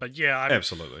about it, but yeah,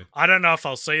 Absolutely. I don't know if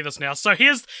I'll see this now. So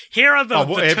here are the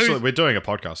absolutely. two. We're doing a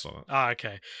podcast on it. Oh,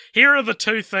 okay. Here are the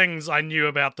two things I knew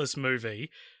about this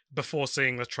movie before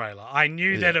seeing the trailer. I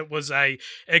knew that it was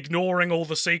ignoring all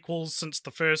the sequels since the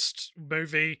first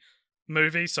movie,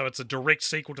 so it's a direct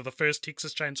sequel to the first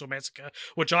Texas Chainsaw Massacre,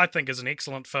 which I think is an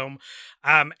excellent film.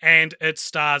 And it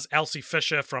stars Elsie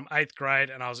Fisher from 8th grade,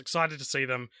 and I was excited to see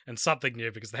them in something new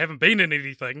because they haven't been in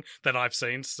anything that I've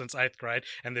seen since 8th grade,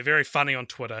 and they're very funny on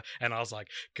Twitter, and I was like,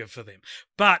 good for them.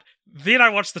 But then I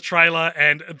watched the trailer,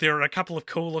 and there are a couple of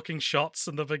cool looking shots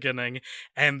in the beginning,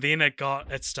 and then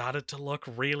it started to look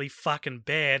really fucking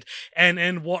bad, and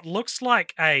in what looks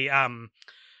like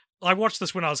I watched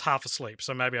this when I was half asleep,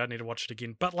 so maybe I need to watch it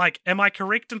again. But, am I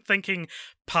correct in thinking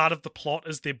part of the plot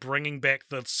is they're bringing back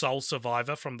the sole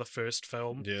survivor from the first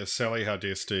film? Yeah, Sally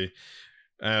Hardesty.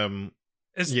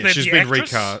 Is Yeah, that she's the been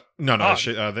actress? recast. No,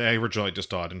 Oh. they originally just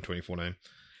died in 2014.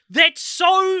 That's so...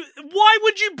 Why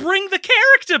would you bring the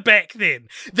character back then?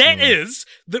 That is...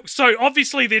 So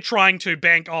obviously they're trying to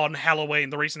bank on Halloween,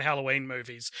 the recent Halloween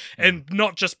movies, and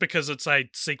not just because it's a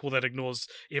sequel that ignores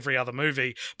every other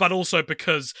movie, but also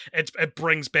because it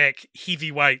brings back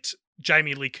heavyweight,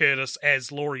 Jamie Lee Curtis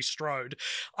as Laurie Strode.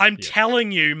 I'm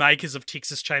telling you, makers of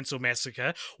Texas Chainsaw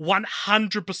Massacre,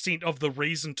 100% of the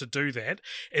reason to do that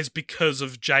is because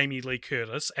of Jamie Lee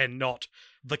Curtis and not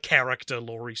the character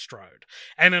Laurie Strode.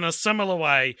 And in a similar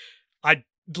way, I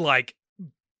like...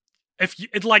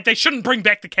 they shouldn't bring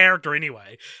back the character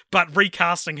anyway, but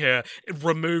recasting her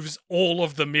removes all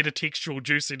of the metatextual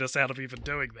juiciness out of even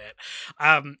doing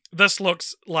that. This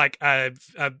looks like a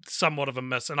somewhat of a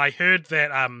miss, and I heard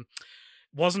that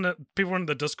wasn't it? People in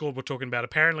the Discord were talking about.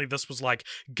 Apparently, this was like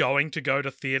going to go to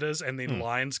theaters, and then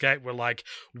Lionsgate were like,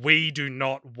 "We do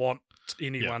not want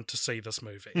anyone to see this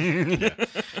movie."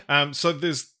 So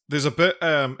there's a bit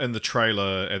in the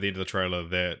trailer, at the end of the trailer,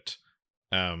 that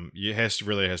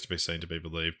really has to be seen to be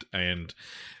believed, and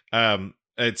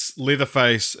it's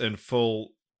Leatherface in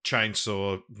full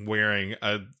chainsaw, wearing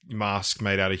a mask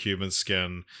made out of human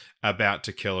skin, about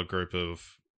to kill a group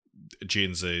of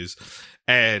Gen Zs,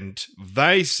 and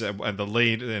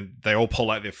they all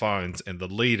pull out their phones, and the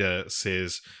leader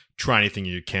says, "Try anything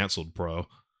you cancelled, bro."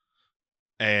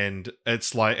 And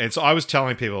it's like, and so I was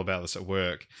telling people about this at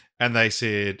work, and they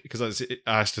said, because I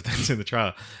asked if that's in the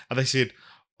trailer, and they said,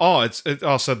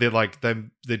 so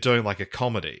they're doing like a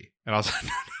comedy, and I was like,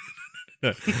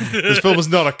 no. This film is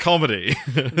not a comedy.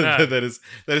 No. that is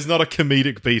not a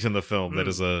comedic beat in the film. That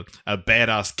is a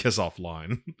badass kiss-off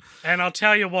line. And I'll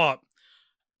tell you what,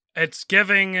 it's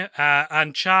giving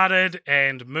Uncharted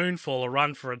and Moonfall a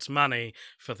run for its money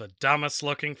for the dumbest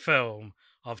looking film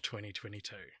of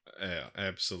 2022. Yeah,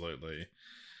 absolutely.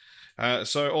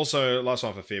 So also, last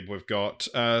one for Feb, we've got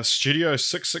Studio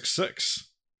 666,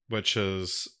 which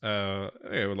is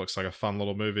it looks like a fun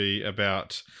little movie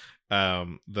about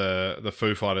the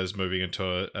Foo Fighters moving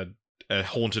into a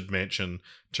haunted mansion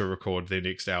to record their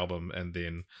next album, and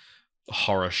then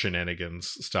horror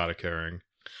shenanigans start occurring.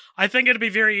 I think it'd be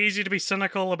very easy to be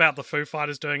cynical about the Foo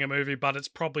Fighters doing a movie, but it's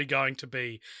probably going to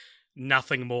be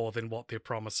nothing more than what they're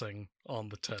promising on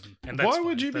the tin. And that's Why fine.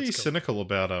 would you That's be cool. cynical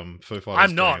about Foo Fighters?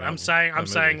 I'm not. doing I'm a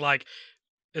saying movie? like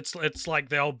it's like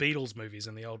the old Beatles movies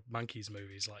and the old Monkeys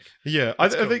movies. Like, Yeah, I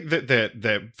cool. think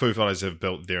that Foo Fighters have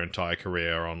built their entire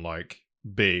career on like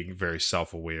being very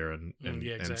self-aware and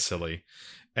exactly. silly.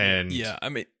 And Yeah, I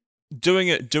mean,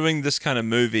 doing this kind of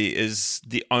movie is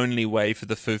the only way for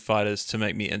the Foo Fighters to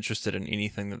make me interested in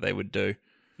anything that they would do.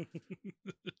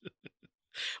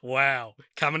 wow,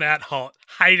 coming out hot,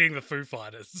 hating the Foo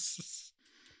Fighters.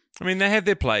 I mean, they had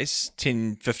their place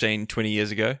 10, 15, 20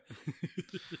 years ago.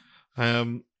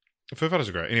 Foo Fighters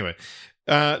are great. Anyway,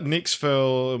 next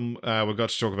film we've got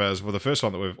to talk about is the first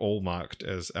one that we've all marked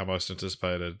as our most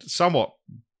anticipated, somewhat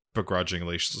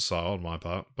begrudgingly so on my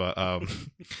part, but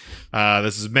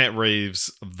this is Matt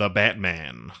Reeves' The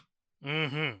Batman.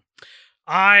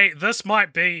 This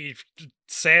might be,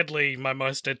 sadly, my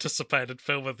most anticipated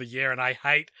film of the year, and I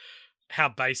hate how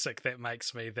basic that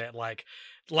makes me. That like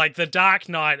The Dark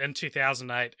Knight in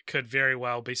 2008 could very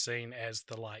well be seen as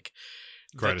the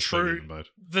Greatest movie ever made.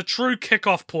 the true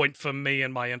kickoff point for me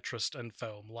and my interest in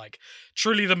film. Like,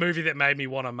 truly the movie that made me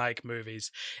want to make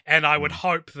movies. And I would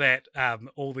hope that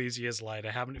all these years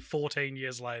later, 14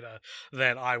 years later,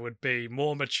 that I would be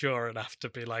more mature enough to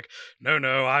be like, no,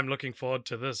 I'm looking forward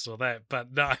to this or that.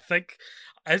 But no, I think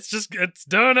it's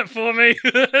doing it for me.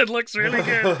 It looks really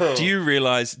good. Do you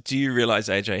realize,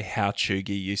 AJ, how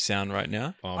chuggy you sound right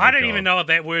now? Oh I my don't God. even know what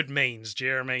that word means,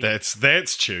 Jeremy. That's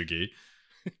chuggy.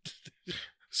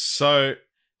 So,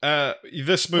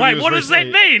 this movie Wait, was what does that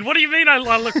recently- mean? What do you mean I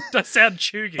sound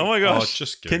chuggy? Oh my Oh, gosh.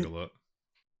 just Google it.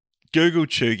 Google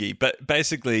chuggy. But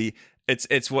basically,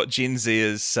 it's what Gen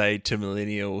Zers say to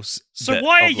millennials. So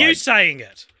why are you saying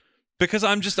it? Because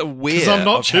I'm just aware 'Cause I'm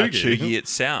not of how chuggy. chuggy it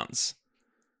sounds.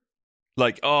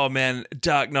 Like, oh man,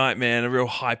 Dark Knight, man, a real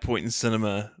high point in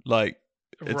cinema. Like,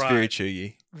 it's very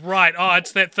chuggy. Right. Oh,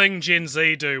 it's that thing Gen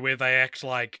Z do where they act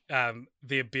like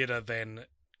they're better than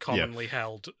commonly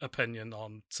held opinion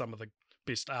on some of the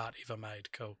best art ever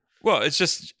made. Cool. Well, it's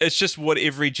just what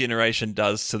every generation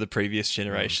does to the previous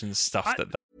generation's stuff that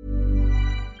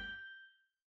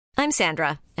I'm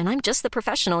Sandra, and I'm just the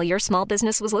professional your small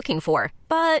business was looking for.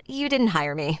 But you didn't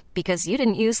hire me because you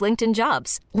didn't use LinkedIn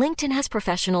Jobs. LinkedIn has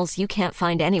professionals you can't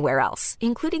find anywhere else,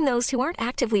 including those who aren't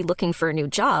actively looking for a new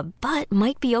job, but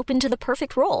might be open to the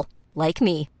perfect role, like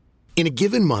me. In a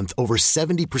given month, over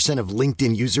 70% of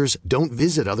LinkedIn users don't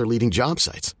visit other leading job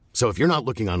sites. So if you're not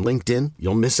looking on LinkedIn,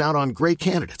 you'll miss out on great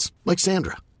candidates like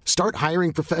Sandra. Start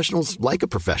hiring professionals like a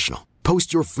professional.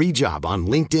 Post your free job on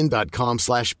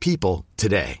linkedin.com/people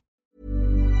today.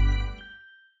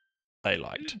 they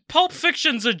liked. Pulp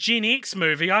Fiction's a Gen X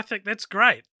movie. I think that's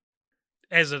great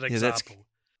as an Yeah, that's- example.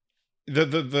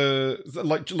 the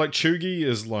like Chugi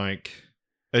is like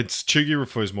Chugi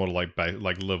refers more to like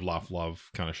live, laugh, love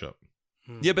kind of shit.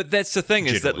 Yeah, but that's the thing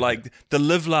is that Generally, like the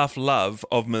live, laugh, love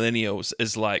of millennials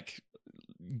is like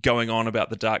going on about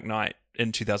The Dark Knight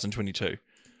in 2022.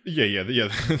 Yeah.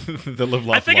 The live,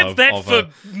 laugh, I think love it's that of for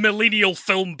millennial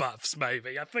film buffs,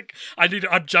 maybe. I think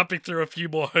I'm jumping through a few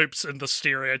more hoops in the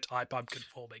stereotype I'm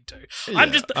conforming to. I'm Yeah,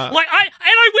 just I went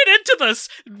into this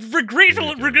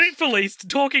regretfully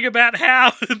talking about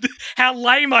how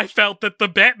lame I felt that the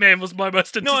Batman was my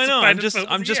most No, anticipated I know. film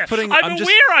I'm of just the year. putting- I'm I'm just-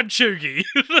 aware I'm chuggy.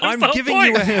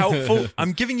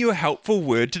 I'm giving you a helpful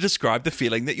word to describe the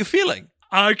feeling that you're feeling.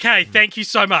 Okay, thank you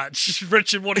so much,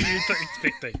 Richard. What are you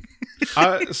expecting?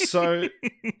 So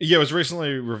yeah, it was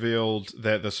recently revealed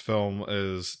that this film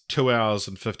is 2 hours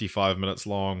and 55 minutes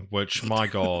long, which, my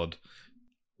god,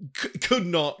 could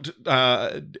not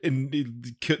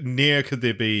could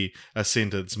there be a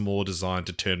sentence more designed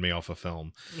to turn me off a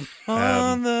film.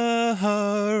 On the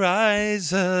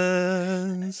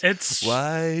horizons, It's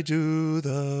why do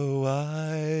the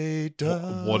white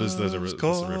doves What is this a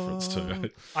call? reference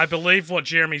to? I believe what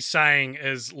Jeremy's saying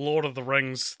is Lord of the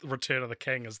Rings: Return of the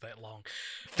King is that long.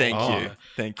 Thank Oh. you.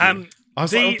 Thank you. I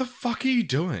was like, what the fuck are you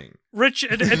doing? Rich,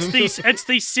 it's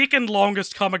the second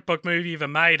longest comic book movie ever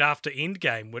made after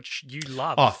Endgame, which you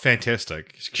love. Oh,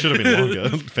 fantastic. Should have been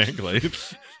longer, frankly.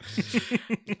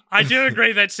 I do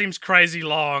agree that seems crazy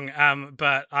long,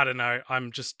 but I don't know.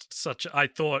 I'm just such a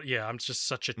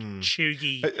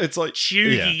chuggy. It's like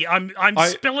Chuggy. yeah. I'm I-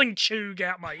 spilling chug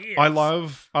out my ears. I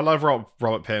love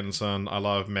Robert Pattinson. I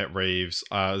love Matt Reeves.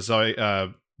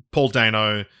 Paul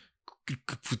Dano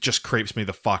just creeps me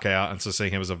the fuck out, and so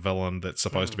seeing him as a villain that's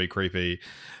supposed to be creepy,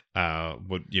 is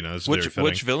very fitting.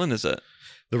 Which villain is it?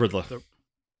 The Riddler.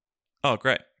 Oh,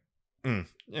 great. And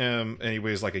he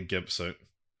wears like a gimp suit.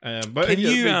 But Can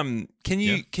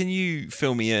yeah, can you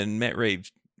fill me in, Matt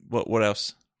Reeves? What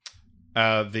else?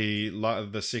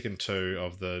 the second two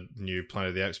of the new Planet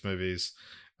of the Apes movies.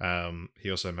 He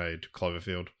also made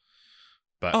Cloverfield.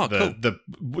 But Oh, cool. the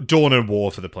Dawn and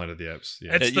War for the Planet of the Apes.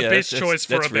 Yeah. It's the Yeah, best that's- choice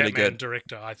for that's a really Batman good.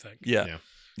 director, I think. Yeah.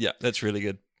 That's really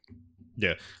good.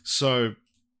 Yeah. So,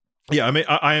 yeah, I mean,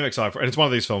 I am excited for it. And it's one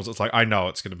of these films. It's like, I know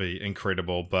it's going to be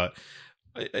incredible, but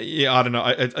yeah, I don't know.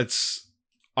 I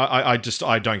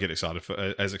don't get excited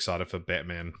for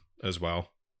Batman as well.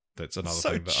 That's another So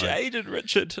thing that jaded,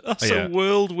 Richard. Oh, so yeah.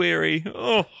 world weary.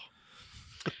 Oh,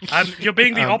 You're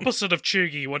being the opposite of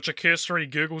chuggy, which a cursory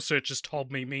Google search has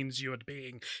told me means you are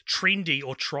being trendy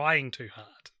or trying too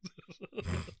hard.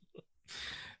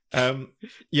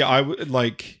 Yeah, I would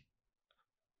like.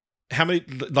 How many?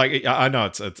 Like, I know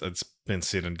it's been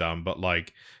said and done, but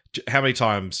like, how many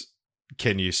times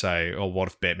can you say, "Oh, what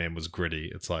if Batman was gritty?"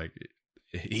 It's like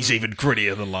he's even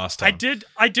grittier than last time.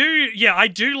 I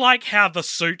do like how the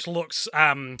suit looks,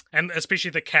 and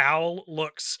especially the cowl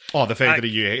looks. Oh, the fact that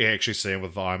you actually see him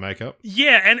with the eye makeup.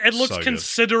 Yeah, and it looks So good.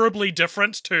 considerably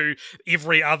different to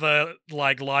every other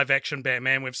like live action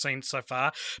Batman we've seen so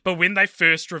far. But when they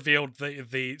first revealed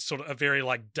the sort of a very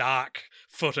like dark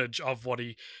footage of what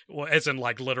he, as in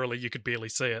like literally you could barely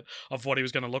see it, of what he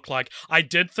was going to look like, I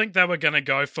did think they were going to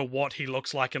go for what he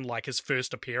looks like in like his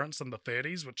first appearance in the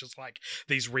 30s, which is like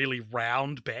these really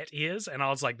round bat ears, and I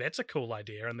was like, that's a cool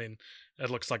idea, and then it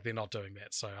looks like they're not doing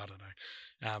that, so I don't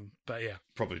know. But yeah,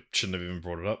 Probably shouldn't have even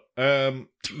brought it up.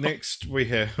 Next we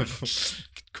have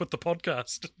quit the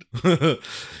podcast.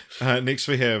 next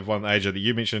we have one, AJ, that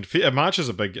you mentioned. March is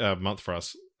a big month for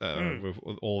us. With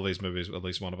all these movies, at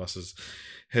least one of us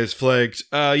has flagged.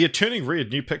 Turning Red,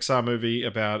 new Pixar movie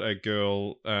about a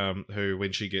girl who,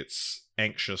 when she gets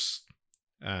anxious,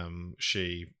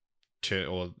 she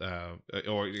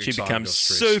becomes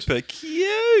super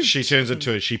cute. She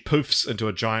poofs into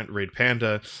a giant red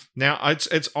panda. Now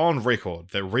it's on record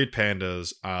that red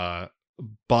pandas are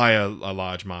by a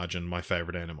large margin my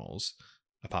favorite animals,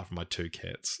 apart from my two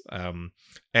cats.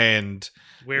 And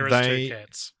Where is they- two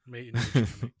cats? Me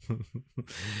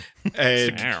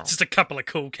and just a couple of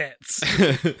cool cats.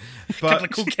 but couple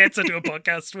of cool cats I do a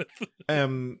podcast with.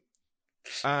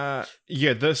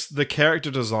 The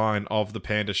character design of the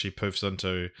panda she poofs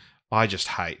into, I just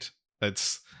hate.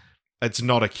 It's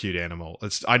not a cute animal.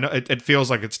 I know it feels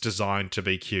like it's designed to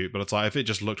be cute, but it's like if it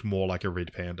just looked more like a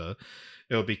red panda,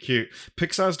 it would be cute.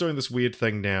 Pixar's doing this weird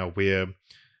thing now where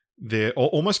they're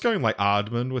almost going like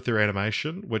Aardman with their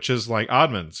animation, which is like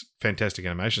Aardman's fantastic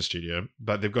animation studio,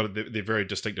 but they've got their very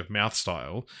distinctive mouth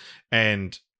style,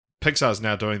 and Pixar's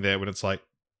now doing that when it's like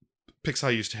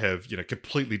Pixar used to have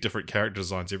completely different character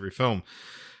designs every film.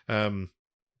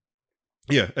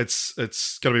 It's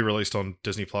going to be released on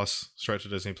Disney Plus, straight to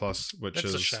Disney Plus, which That's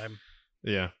is a shame.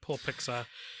 Yeah. Poor Pixar.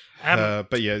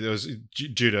 But yeah, it was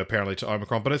due to apparently to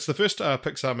Omicron. But it's the first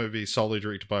Pixar movie solely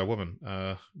directed by a woman,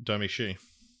 Domi Shi.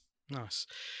 Nice.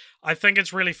 I think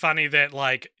it's really funny that,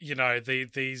 like, you know,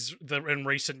 these in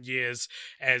recent years,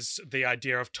 as the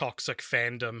idea of toxic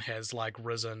fandom has like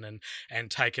risen and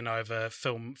taken over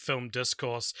film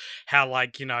discourse, how,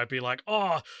 like, you know, be like,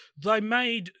 oh, they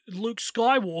made Luke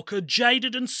Skywalker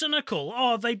jaded and cynical.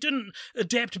 Oh, they didn't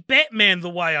adapt Batman the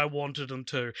way I wanted them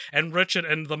to. And Richard,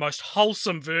 in the most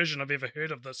wholesome version I've ever heard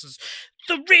of this, is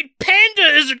the red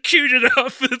panda isn't cute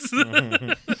enough.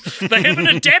 They haven't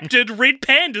adapted red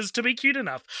pandas to be cute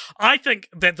enough. I think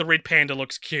that the red panda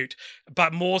looks cute,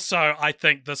 but more so, I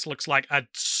think this looks like a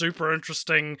super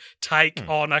interesting take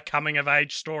on a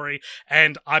coming-of-age story,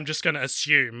 and I'm just going to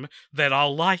assume that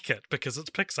I'll like it because it's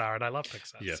Pixar, and I love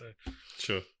Pixar. Yeah, so.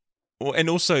 sure. Well, and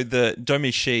also, the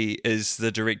Domi Shi is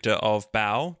the director of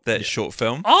Bao, that short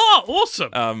film. Oh,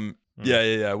 awesome!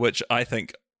 Yeah, which I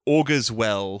think augurs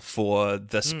well for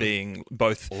this being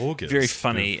both very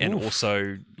funny and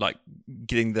also like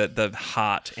getting the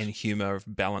heart and humor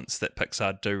balance that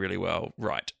Pixar do really well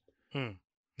right.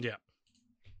 Yeah.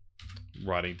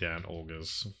 Writing down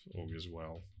augurs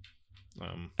well.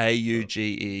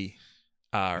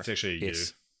 A-U-G-E-R. It's actually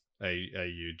S.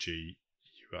 A-U-G-U-R.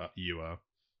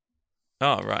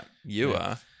 Oh, right. You Yeah.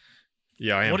 are.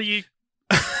 Yeah, I am. What are you...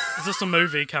 Is this a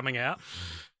movie coming out?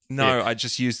 No, Yeah. I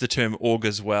just used the term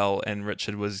augurs well, and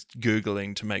Richard was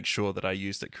Googling to make sure that I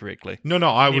used it correctly. No,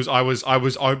 I was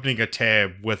opening a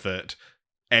tab with it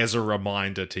as a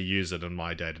reminder to use it in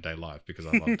my day-to-day life because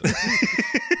I loved it.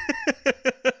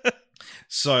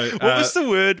 So What was the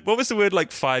word? What was the word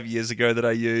like 5 years ago that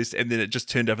I used, and then it just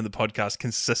turned up in the podcast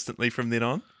consistently from then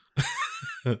on?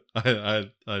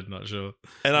 I'm not sure.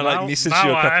 And I messaged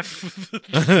you a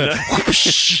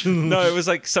couple. No, it was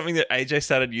like something that AJ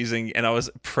started using, and I was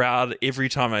proud every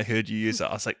time I heard you use it.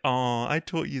 I was like, "Oh, I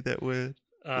taught you that word.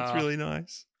 It's really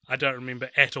nice." I don't remember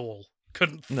at all.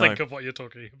 Couldn't think of what you're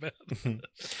talking about.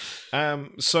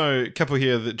 So a couple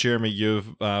here that Jeremy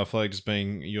you've flagged as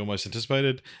being your most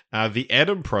anticipated. The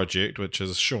Adam Project, which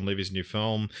is Sean Levy's new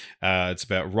film. It's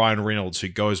about Ryan Reynolds who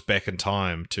goes back in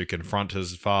time to confront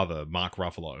his father, Mark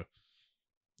Ruffalo.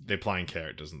 They're playing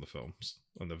characters in the film.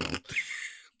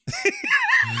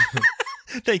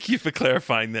 Thank you for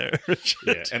clarifying that,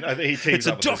 Richard. Yeah, and he teams It's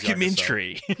a up with his younger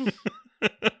documentary.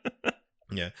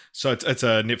 Yeah, so it's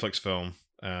a Netflix film.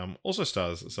 Also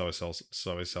stars Zoe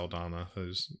Saldana,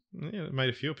 who's made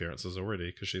a few appearances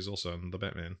already because she's also in The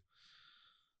Batman.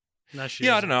 No, she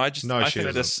Yeah, I isn't. don't know. I She think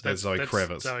isn't. this. That's Zoe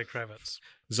Kravitz. Zoe Kravitz.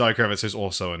 Zoe Kravitz is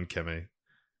also in Kimmy.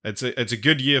 It's a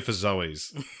good year for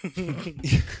Zoe's.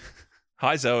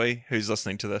 Hi, Zoe, who's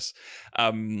listening to this.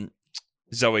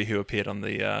 Zoe, who appeared on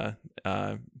the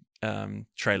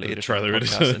trailer editor trailer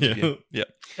podcast editor, interview. Yeah.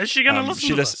 Is she going to listen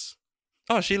to this?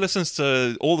 Oh, she listens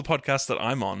to all the podcasts that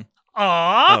I'm on.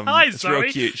 Aw, hi, it's Zoe.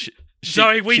 real cute.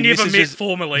 Zoe, we she never met messages-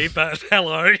 formally, but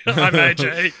hello, I'm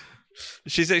AJ.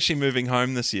 She's actually moving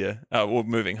home this year.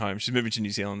 Moving home. She's moving to New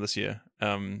Zealand this year.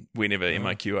 Whenever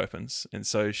MIQ opens, and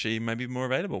so she may be more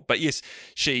available. But yes,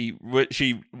 she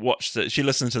watched it. She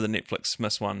listened to the Netflix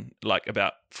Miss one like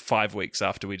about 5 weeks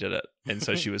after we did it, and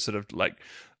so she was sort of like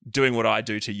doing what I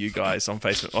do to you guys on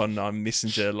Facebook on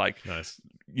Messenger, like Nice.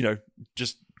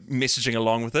 just messaging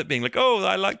along with it, being like, "Oh,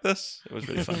 I like this." It was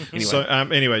really fun. Anyway, So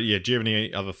anyway, yeah. Do you have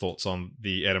any other thoughts on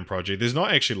the Adam Project? There's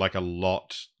not actually like a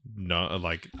lot. No,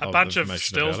 like A bunch of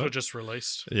information stills about were it. just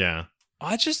released. Yeah.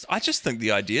 I just think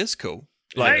the idea is cool.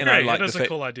 I and I agree. like It is the a fact,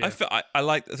 cool idea. I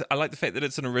like the fact that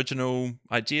it's an original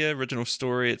idea, original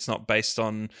story. It's not based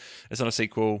on, it's not a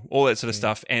sequel, all that sort of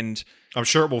stuff. And I'm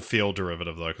sure it will feel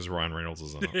derivative though, because Ryan Reynolds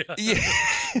is in it.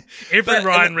 yeah, Every But-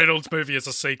 Ryan Reynolds movie is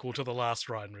a sequel to the last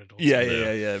Ryan Reynolds.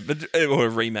 yeah. But or a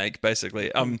remake,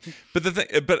 basically. But the thing,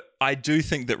 but I do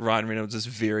think that Ryan Reynolds is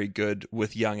very good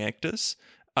with young actors.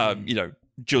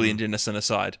 Julian Dennison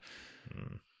aside.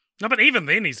 No, but even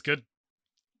then he's good.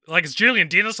 Like, it's Julian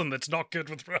Dennison that's not good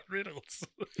with Ryan Reynolds.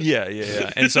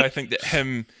 Yeah. And so I think that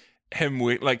him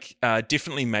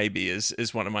Definitely Maybe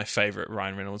is one of my favorite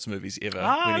Ryan Reynolds movies ever.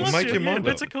 Ah, When that's, Make good. Your Yeah, Mind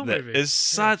that's a Up. cool that movie. is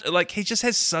such like he just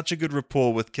has such a good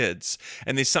rapport with kids,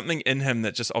 and there's something in him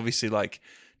that just obviously like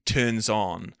turns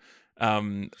on.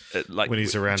 Like When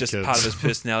he's around just kids. part of his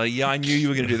personality. Yeah, I knew you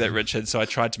were going to do that, Richard, so I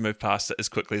tried to move past it as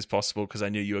quickly as possible because I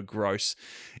knew you were gross.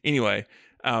 Anyway,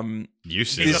 You said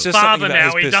He's There's a just something father about now.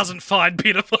 his He person- doesn't find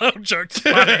pedophile jokes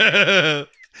funny.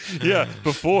 yeah,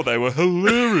 before they were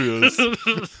hilarious.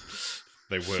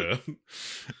 they were.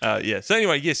 So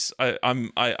anyway, yes,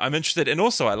 I'm interested, and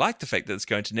also I like the fact that it's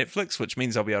going to Netflix, which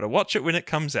means I'll be able to watch it when it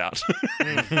comes out.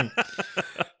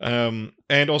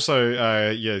 And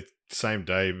also, same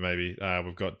day maybe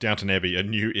we've got Downton Abbey, a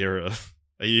new era.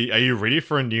 Are you ready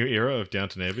for a new era of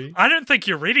Downton Abbey? I don't think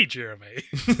you're ready, Jeremy.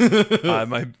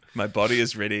 My body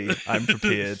is ready. I'm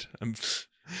prepared.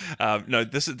 No,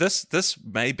 this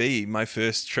may be my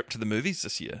first trip to the movies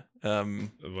this year.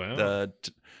 Wow.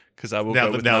 Because I will now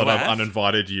go with that my I've wife.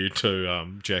 uninvited you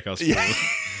to Jackass. Yeah.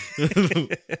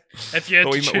 If you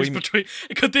had to choose between,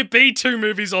 could there be two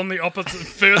movies on the opposite,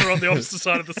 further on the opposite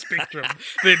side of the spectrum?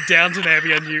 Then Downton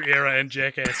Abbey, A New Era, and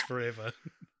Jackass Forever.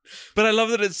 But I love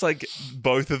that it's like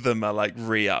both of them are like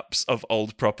re-ups of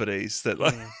old properties that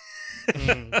like.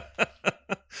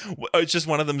 It's just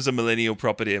one of them's a millennial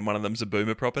property and one of them's a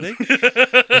boomer property.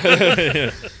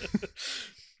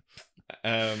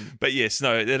 But yes,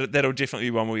 no, that'll definitely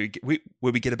be one where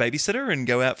we get a babysitter and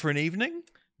go out for an evening.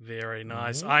 Very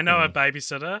nice. I know a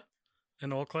babysitter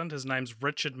in Auckland. His name's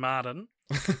Richard Martin.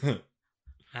 He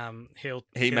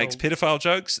makes pedophile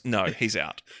jokes. No, he's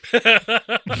out.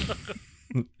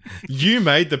 You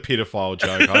made the pedophile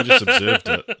joke. I just observed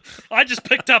it. I just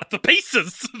picked up the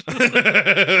pieces.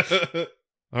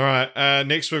 All right.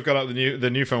 Next, we've got up the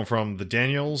new film from the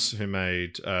Daniels, who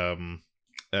made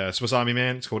Swiss Army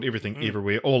Man. It's called Everything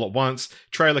Everywhere All at Once.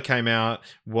 Trailer came out,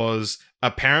 was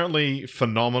apparently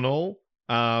phenomenal,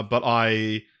 but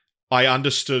I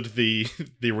understood the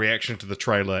reaction to the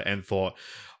trailer and thought,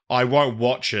 I won't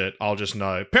watch it. I'll just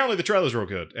know. Apparently, the trailer's real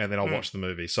good, and then I'll watch the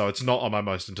movie. So it's not on my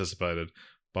most anticipated,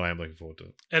 but I am looking forward to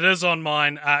it. It is on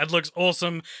mine. It looks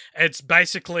awesome. It's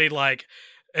basically like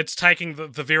it's taking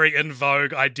the very in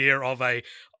vogue idea of a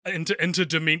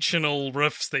interdimensional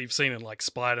rifts that you've seen in like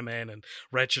Spider-Man and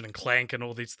Ratchet and Clank and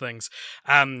all these things.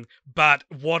 But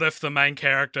what if the main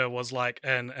character was like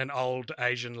an old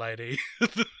Asian lady?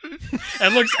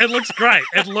 It looks great.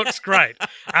 It looks great.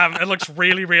 It looks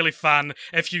really, really fun.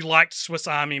 If you liked Swiss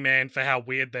Army Man for how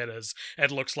weird that is,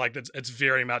 it looks like it's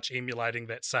very much emulating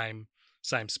that same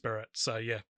spirit. So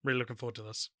yeah, really looking forward to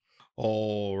this.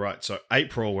 All right, so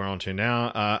April we're on to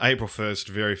now. April 1st,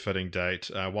 very fitting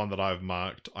date. One that I've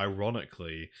marked,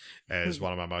 ironically, as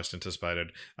one of my most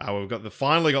anticipated. We've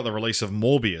finally got the release of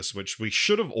Morbius, which we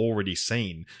should have already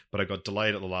seen, but it got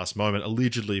delayed at the last moment,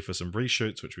 allegedly for some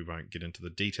reshoots, which we won't get into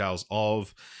the details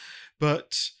of.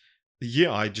 But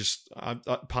yeah,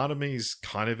 part of me is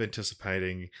kind of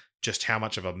anticipating just how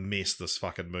much of a mess this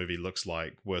fucking movie looks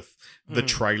like with the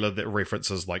trailer that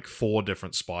references like 4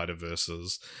 different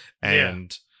Spider-Verses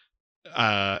and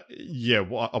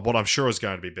what I'm sure is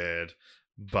going to be bad,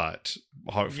 but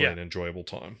hopefully an enjoyable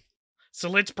time. So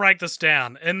let's break this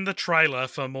down. In the trailer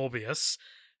for Morbius,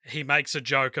 he makes a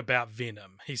joke about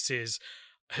Venom. He says,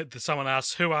 someone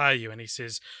asks, "Who are you?" And he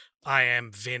says, "I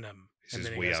am Venom." And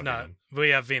then he goes, "No,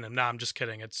 we are Venom." No, I'm just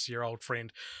kidding. It's your old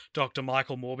friend, Dr.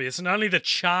 Michael Morbius. And only the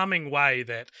charming way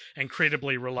that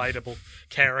incredibly relatable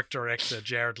character actor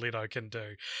Jared Leto can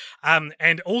do.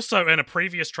 And also in a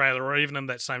previous trailer, or even in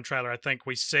that same trailer, I think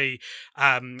we see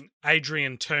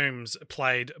Adrian Toomes,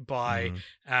 played by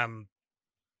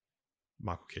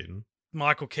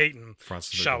Michael Keaton,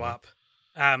 show up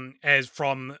as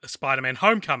from Spider-Man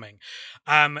Homecoming.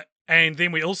 And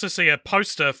then we also see a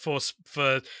poster for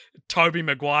Tobey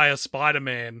Maguire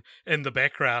Spider-Man in the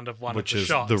background of one of the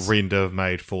shots. Which is the render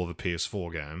made for the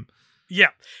PS4 game.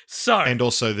 Yeah. So and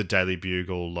also the Daily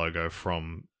Bugle logo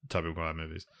from Tobey Maguire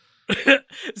movies.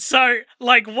 So,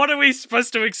 like, what are we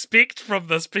supposed to expect from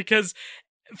this? Because,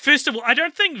 first of all, I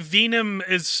don't think Venom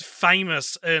is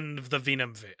famous in the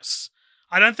Venomverse.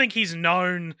 I don't think he's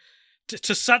known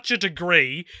to such a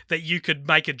degree that you could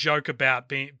make a joke about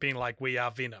being like, we are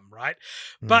Venom, right?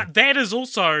 But that is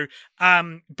also,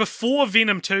 before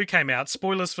Venom 2 came out,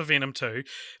 spoilers for Venom 2,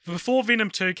 before Venom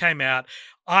 2 came out,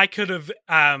 I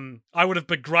would have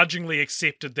begrudgingly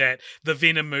accepted that the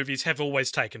Venom movies have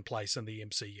always taken place in the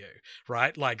MCU,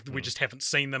 right? Like, we just haven't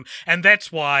seen them. And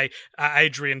that's why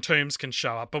Adrian Toomes can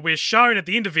show up. But we're shown at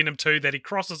the end of Venom 2 that he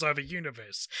crosses over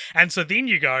universe. And so then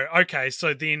you go, okay,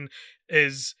 so then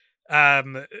is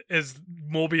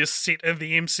Morbius set in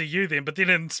the MCU then? But then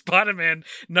in Spider-Man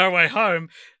No Way Home,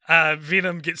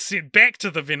 Venom gets sent back to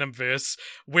the Venomverse,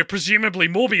 where presumably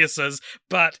Morbius is,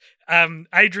 but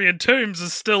Adrian Toomes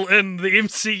is still in the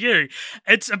MCU.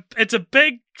 It's a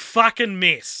big fucking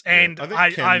mess, and I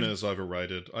think Keaton is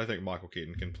overrated. I think Michael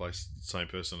Keaton can play the same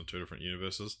person in 2 different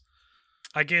universes.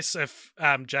 I guess if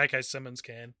J.K. Simmons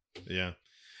can. Yeah.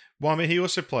 Well, I mean, he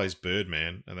also plays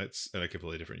Birdman, and that's in a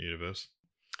completely different universe.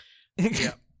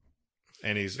 Yeah.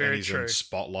 and he's true. In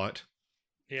Spotlight.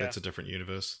 Yeah. That's a different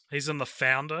universe. He's in The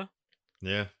Founder.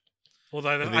 Yeah.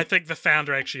 Although I think The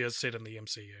Founder actually is set in the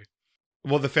MCU.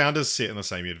 Well, The Founder's set in the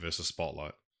same universe as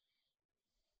Spotlight.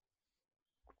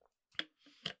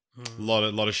 A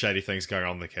lot of shady things going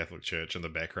on in the Catholic Church in the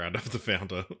background of the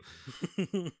founder.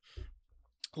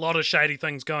 A lot of shady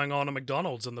things going on at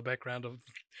McDonald's in the background of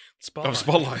Spotlight.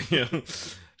 Spotlight, yeah.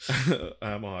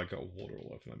 I got water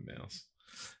all over my mouse.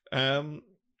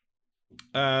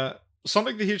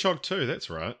 Sonic the Hedgehog 2, that's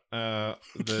right.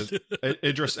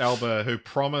 Idris Elba, who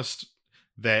promised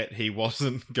that he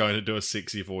wasn't going to do a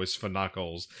sexy voice for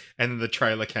Knuckles, and then the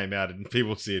trailer came out and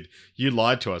people said, "You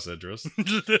lied to us, Idris."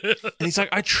 And he's like,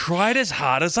 I tried as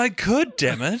hard as I could,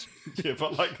 damn it. Yeah,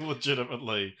 but like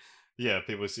legitimately, yeah,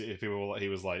 people were like, he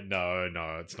was like, no,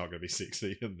 it's not going to be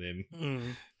sexy, and then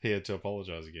he had to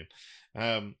apologize again.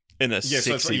 In a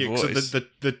sexy voice. So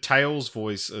the Tails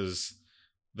voice is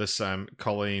this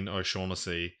Colleen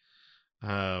O'Shaughnessy,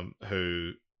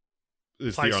 who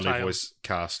is Plays the only Tails. voice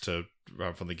cast to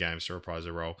from the games to reprise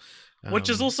a role, Which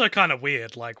is also kind of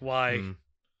weird. Like, why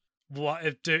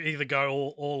do either go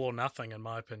all or nothing, in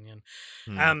my opinion.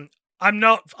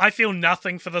 I feel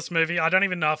nothing for this movie. I don't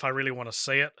even know if I really want to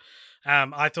see it.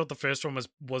 I thought the first one was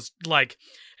like,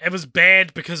 it was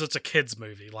bad because it's a kids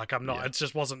movie. Like, it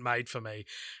just wasn't made for me,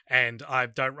 and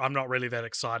I'm not really that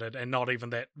excited, and not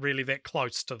even that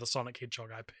close to the Sonic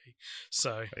Hedgehog IP.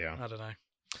 So Yeah. I don't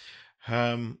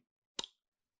know.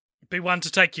 Be one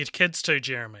to take your kids to,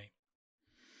 Jeremy.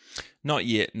 Not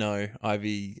yet, no.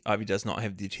 Ivy does not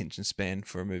have the attention span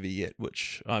for a movie yet,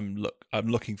 which I'm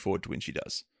looking forward to when she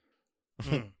does.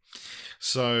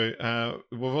 So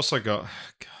we've also got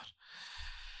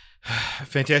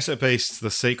Fantastic Beasts: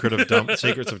 The Secrets of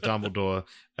Dumbledore.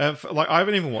 Like, I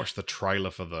haven't even watched the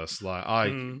trailer for this. Like,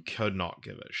 I could not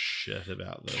give a shit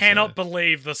about this. Cannot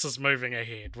believe this is moving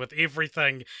ahead with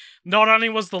everything. Not only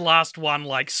was the last one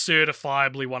like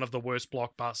certifiably one of the worst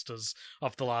blockbusters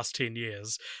of the last 10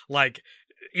 years, like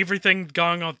everything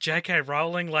going on with J.K.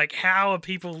 Rowling, like, how are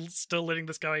people still letting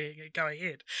this go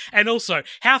ahead? And also,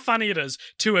 how funny it is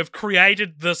to have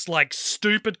created this like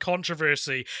stupid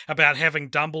controversy about having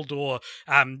Dumbledore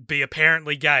be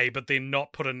apparently gay, but then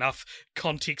not put enough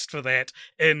context for that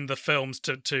in the films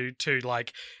to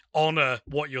like honor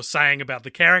what you're saying about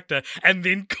the character, and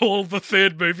then call the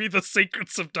third movie The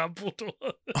Secrets of Dumbledore.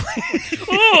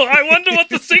 Oh, I wonder what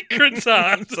the secrets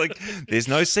are. It's like, there's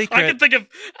no secret. I can think of,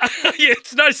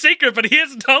 it's no secret, but he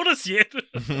hasn't told us yet.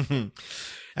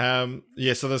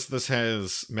 So this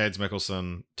has Mads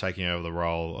Mikkelsen taking over the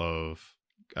role of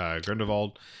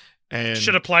Grindelwald, and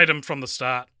Should have played him from the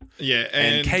start. Yeah,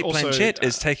 and Kate also, Blanchett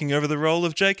is taking over the role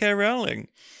of J.K. Rowling.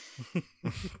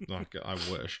 I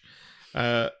wish.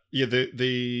 This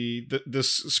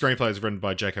screenplay is written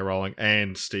by J.K. Rowling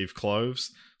and Steve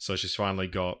Kloves, so she's finally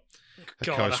got a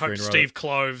God, I hope co-screenwriter. Steve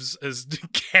Kloves is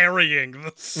carrying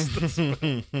this.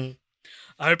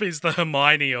 I hope he's the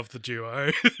Hermione of the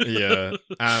duo. Yeah.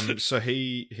 So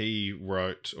he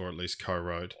wrote, or at least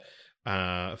co-wrote,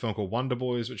 a film called Wonder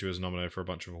Boys, which he was nominated for a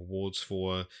bunch of awards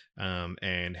for,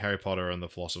 and Harry Potter and the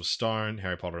Philosopher's Stone,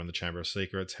 Harry Potter and the Chamber of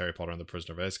Secrets, Harry Potter and the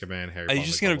Prisoner of Azkaban, Harry Are Potter you and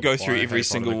just the going to Goblet go of through Fire, every Harry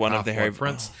single Potter one and of the Harry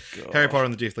Prince, Oh, God. Harry Potter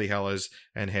and the Deathly Hallows,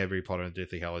 and Harry Potter and the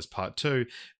Deathly Hallows Part 2.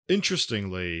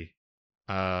 Interestingly,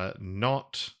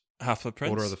 not Half-Blood Prince?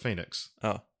 Order of the Phoenix.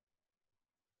 Oh.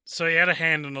 So he had a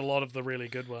hand in a lot of the really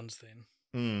good ones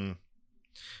then.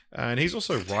 And he's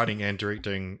also writing and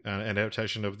directing an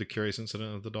adaptation of The Curious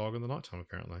Incident of the Dog in the Nighttime,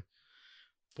 apparently.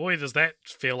 Boy, does that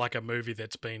feel like a movie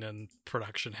that's been in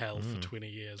production hell for 20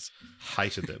 years.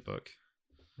 Hated that book.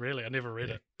 Really? I never read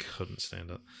it. Couldn't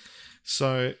stand it.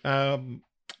 So, and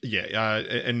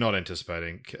not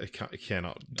anticipating.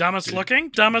 Cannot. Dumbest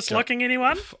looking,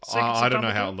 anyone? I don't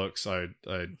know how it looks. I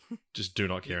just do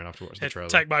not care enough to watch the trailer.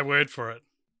 Take my word for it.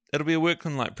 It'll be a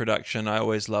workman-like production. I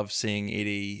always love seeing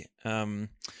Eddie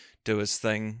do his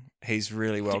thing. He's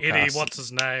really well cast. Eddie, what's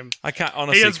his name? I can't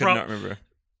honestly could not remember.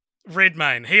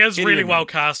 Redmayne. He is Eddie really Redmayne. well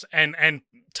cast and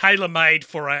tailor-made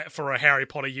for a Harry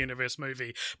Potter universe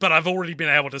movie. But I've already been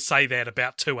able to say that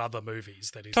about 2 other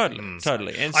movies that he's been in.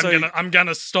 Totally. And I'm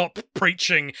gonna stop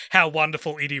preaching how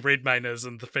wonderful Eddie Redmayne is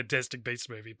in the Fantastic Beasts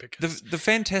movie because the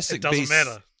Fantastic it doesn't Beasts,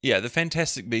 matter. Yeah, the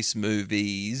Fantastic Beasts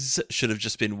movies should have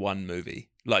just been one movie.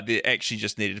 Like, there actually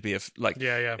just needed to be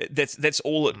Yeah. That's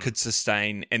all it could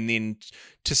sustain, and then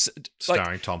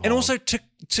Starring Tom Holland. and also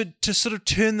to sort of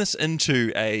turn this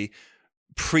into a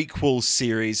prequel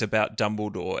series about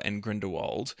Dumbledore and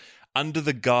Grindelwald. under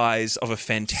the guise of a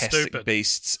Fantastic Stupid.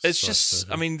 Beasts. It's So just,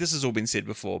 stupid. I mean, this has all been said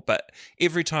before, but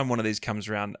every time one of these comes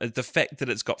around, the fact that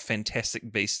it's got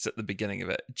Fantastic Beasts at the beginning of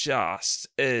it just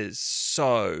is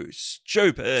so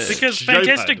stupid. Because Stupid.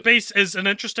 Fantastic Beasts is an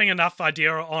interesting enough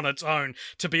idea on its own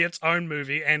to be its own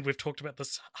movie, and we've talked about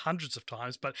this hundreds of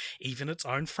times, but even its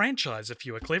own franchise if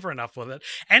you were clever enough with it.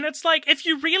 And it's like, if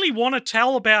you really want to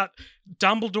tell about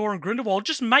Dumbledore and Grindelwald,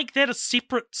 just make that a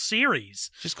separate series.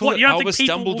 Just call What, it you don't think Albus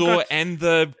people will Dumbledore go- and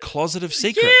the Closet of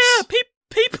Secrets. Yeah,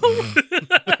 people.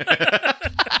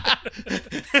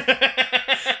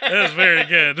 That was very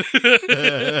good.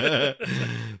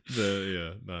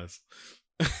 Nice.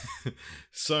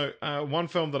 So, one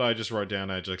film that I just wrote down,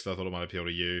 AJ, because I thought it might appeal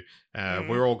to you.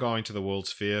 We're All Going to the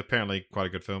World's Fair. Apparently, quite a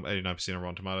good film. 89% on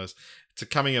Rotten Tomatoes. It's a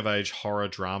coming-of-age horror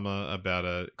drama about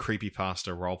a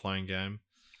creepypasta role-playing game.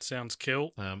 Sounds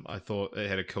cool. I thought it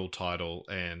had a cool title,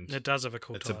 and It does have a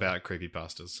cool it's title. about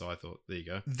creepypastas. So I thought, there you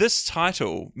go. This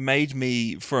title made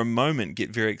me, for a moment,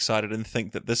 get very excited and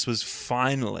think that this was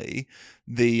finally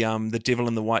the Devil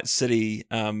in the White City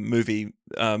movie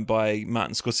by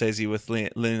Martin Scorsese with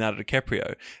Leonardo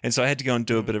DiCaprio. And so I had to go and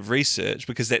do a bit of research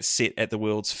because that's set at the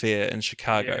World's Fair in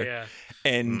Chicago. Yeah.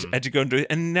 And I had to go and do it.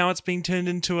 And now it's being turned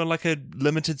into a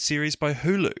limited series by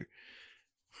Hulu.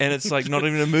 And it's like not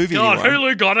even a movie God, anymore.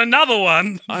 Hulu got another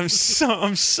one. I'm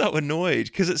so annoyed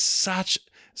because it's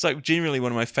like generally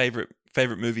one of my favorite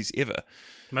movies ever.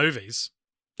 Movies.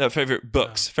 No, favorite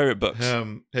books.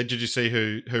 Did you see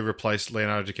who replaced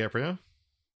Leonardo DiCaprio?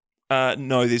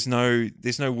 No, there's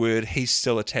no word. He's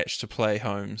still attached to play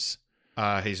Holmes.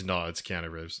 He's not. It's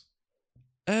Keanu Reeves.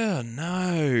 Oh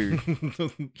no!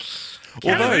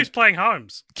 Keanu Reeves playing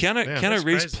Holmes. Keanu that's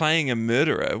Reeves crazy. playing a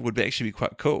murderer would actually be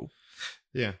quite cool.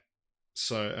 Yeah.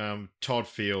 So Todd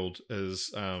Field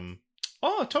is Todd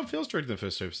Field's directed the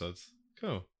first 2 episodes.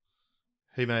 Cool.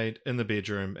 He made In the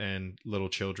Bedroom and Little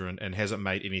Children and hasn't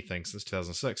made anything since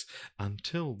 2006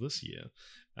 until this year.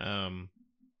 Yeah,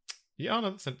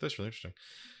 no, that's really interesting.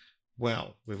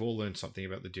 Well, we've all learned something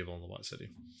about the Devil in the White City.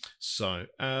 So,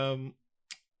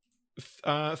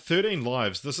 13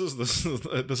 Lives. This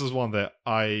is one that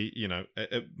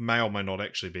it may or may not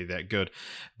actually be that good,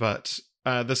 but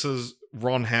this is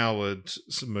Ron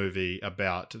Howard's movie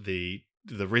about the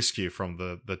rescue from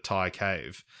the Thai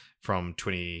cave from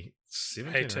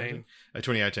 2018.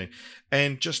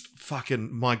 And just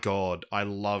fucking, my God, I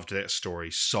loved that story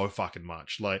so fucking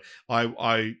much. Like,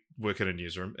 I work in a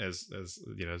newsroom, as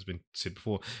you know, has been said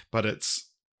before, but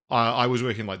I was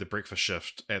working like the breakfast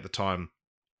shift at the time.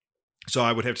 So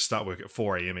I would have to start work at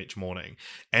 4 a.m. each morning,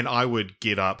 and I would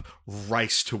get up,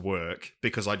 race to work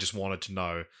because I just wanted to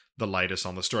know the latest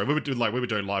on the story. We were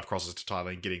doing live crosses to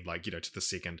Thailand, getting to the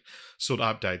second sort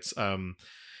of updates.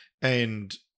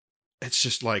 And it's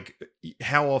just like,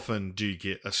 how often do you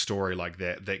get a story like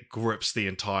that grips the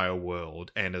entire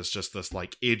world and is just this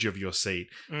like edge of your seat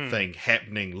thing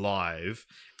happening live,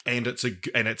 and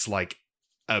it's like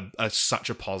such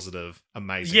a positive,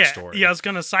 amazing story. Yeah, I was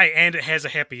going to say, and it has a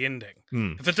happy ending.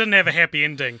 If it didn't have a happy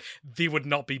ending, there would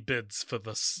not be bids for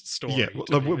this story. Yeah, to be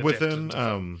adapted within into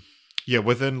film.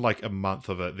 within like a month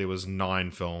of it, there was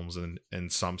 9 films in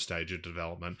some stage of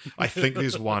development. I think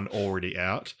there's one already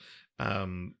out.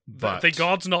 But The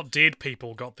God's Not Dead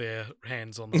people got their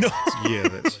hands on the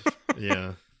rights.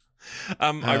 yeah.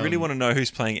 I really want to know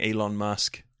who's playing Elon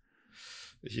Musk.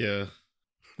 Yeah.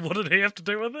 What did he have to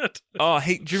do with it? Oh,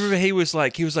 do you remember he was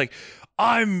like,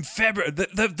 I'm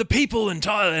the people in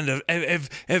Thailand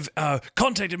have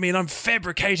contacted me, and I'm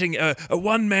fabricating a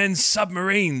one-man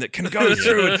submarine that can go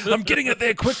through it. I'm getting it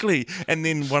there quickly. And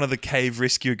then one of the cave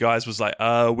rescue guys was like,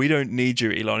 we don't need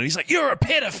you, Elon. And he's like, you're a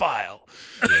pedophile.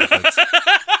 Yeah,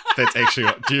 that's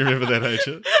actually. Do you remember that,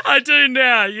 Asia? I do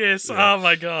now, yes. Yeah. Oh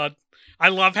my God. I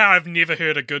love how I've never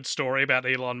heard a good story about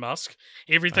Elon Musk.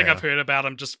 Everything I've heard about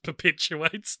him just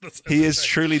perpetuates this. He is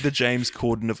truly the James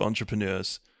Corden of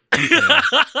entrepreneurs.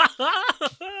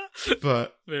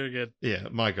 But very good. Yeah,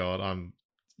 my God,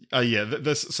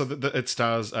 it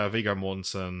stars Viggo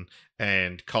Mortensen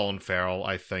and Colin Farrell,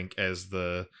 I think, as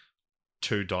the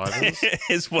 2 divers.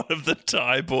 As one of the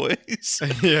Thai boys.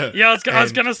 Yeah, I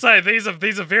was going to say these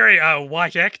are very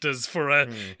white actors for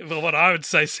what I would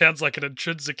say sounds like an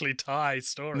intrinsically Thai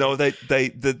story. No,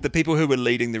 the people who were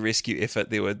leading the rescue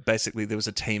effort, there was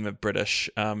a team of British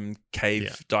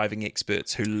cave diving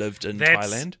experts who lived in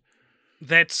Thailand.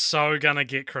 That's so gonna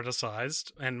get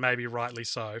criticized, and maybe rightly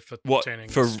so, for What turning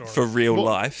for the story. for real What?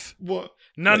 life? What?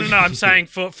 No. I'm saying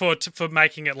for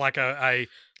making it like a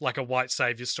white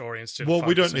savior story instead. Well, of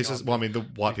we don't focusing necessarily. on Well, I mean, the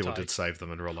white people Tyke. did save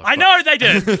them in real life. I but- know they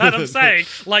did, but I'm saying,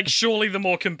 like, surely the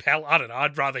more compelling. I don't know.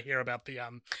 I'd rather hear about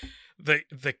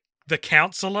the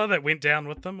counselor that went down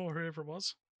with them, or whoever it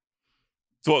was.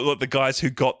 What the guys who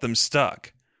got them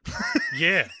stuck?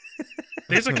 Yeah,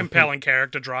 there's a compelling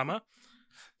character drama.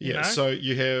 You Yeah, know? so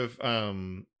you have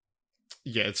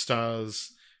it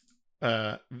stars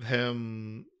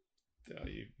him.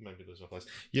 Maybe there's no place.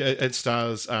 Yeah, it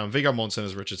stars Viggo Mortensen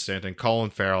as Richard Stanton, Colin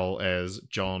Farrell as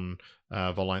John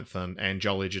Volanthen, and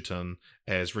Joel Edgerton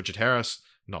as Richard Harris,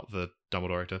 not the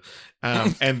Dumbledore actor.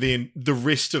 And then the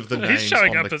rest of the He's names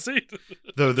showing on up, is he?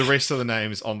 the rest of the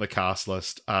names on the cast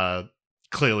list are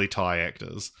clearly Thai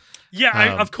actors.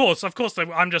 Yeah, of course.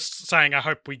 I'm just saying. I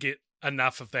hope we get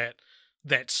enough of that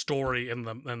story in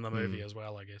the movie as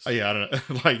well. I guess. Oh, yeah, I don't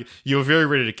know. Like, you were very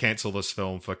ready to cancel this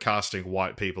film for casting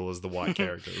white people as the white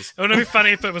characters. It would be funny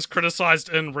if it was criticized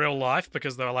in real life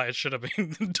because they were like, it should have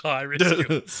been Thai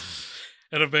rescuers.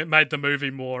 It'd have made the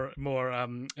movie more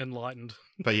enlightened.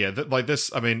 But yeah, like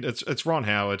this, I mean, it's Ron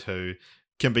Howard, who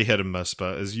can be hit and miss,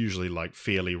 but is usually like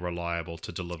fairly reliable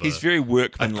to deliver. He's very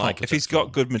workmanlike. If he's got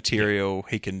film. good material,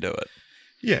 he can do it.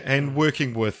 Yeah, and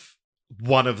working with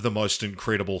one of the most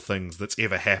incredible things that's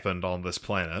ever happened on this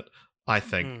planet, I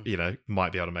think,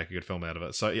 might be able to make a good film out of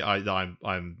it. So yeah,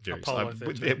 I'm very Apollo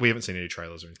excited. 13. We haven't seen any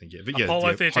trailers or anything yet. But yeah,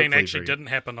 Apollo 13 hopefully actually didn't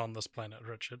happen on this planet,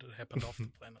 Richard. It happened off the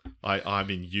planet. I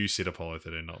mean, you said Apollo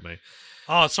 13, not me.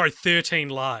 Oh, sorry, 13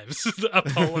 lives.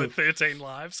 Apollo 13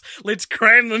 lives. Let's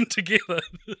cram them together.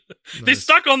 They're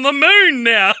stuck on the moon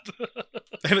now.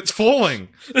 And it's falling.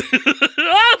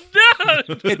 Oh, no!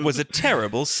 It was a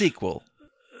terrible sequel.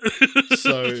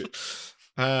 So,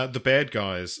 The Bad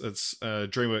Guys, it's a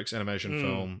DreamWorks animation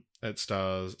film. It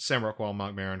stars Sam Rockwell,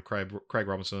 Mark Maron, Craig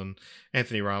Robinson,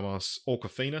 Anthony Ramos,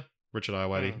 Awkwafina, Richard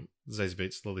Ayoade, Zazie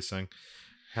Beetz, Lily Singh,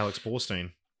 Alex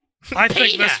Borstein. I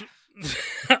think this...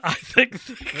 I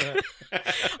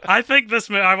think this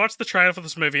movie. I watched the trailer for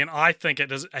this movie, and I think it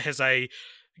has a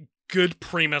good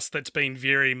premise that's been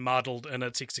very muddled in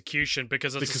its execution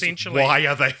because essentially. Why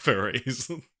are they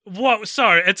furries? What?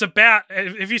 So it's about.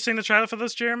 Have you seen the trailer for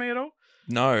this, Jeremy, at all?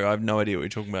 No, I have no idea what you're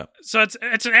talking about. So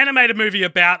it's an animated movie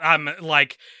about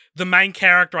like the main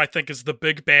character, I think, is the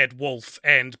big bad wolf,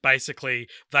 and basically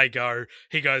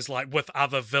he goes like with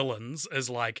other villains is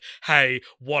like, hey,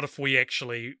 what if we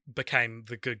actually became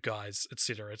the good guys,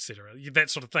 etc., that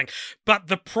sort of thing. But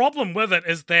the problem with it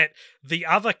is that the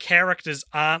other characters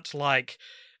aren't like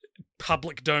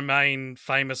public domain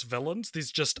famous villains.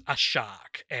 There's just a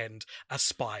shark and a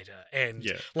spider and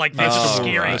like there's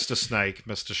scary right. Mr. Snake,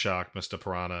 Mr. Shark, Mr.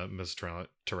 Piranha, Mr.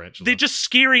 Tarantula. they're just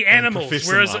scary animals.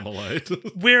 Professor Marmalade.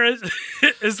 Whereas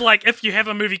it's like if you have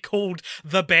a movie called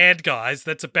The Bad Guys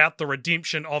that's about the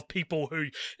redemption of people who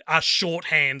are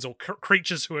shorthands or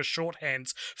creatures who are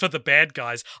shorthands for the bad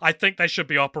guys, I think they should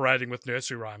be operating with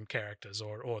nursery rhyme characters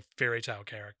or fairy tale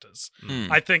characters.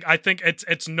 I think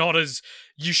it's not as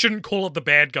you shouldn't call it The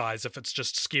Bad Guys if it's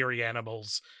just scary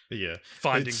animals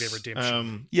finding their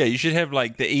redemption. Yeah, you should have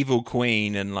like the evil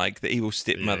queen and like the evil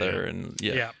stepmother and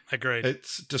yeah, agreed.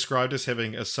 It's described as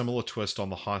having a similar twist on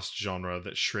the heist genre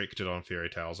that Shrek did on fairy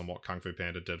tales and what Kung Fu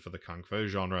Panda did for the Kung Fu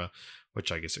genre,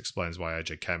 which I guess explains why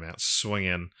AJ came out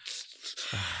swinging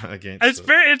against It's it.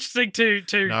 very interesting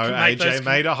to No, make AJ those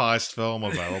made a heist film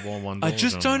available on one. I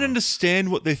just don't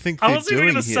understand what they think I they're wasn't doing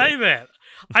even going to here. say that.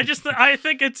 I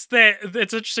think it's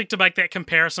interesting to make that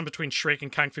comparison between Shrek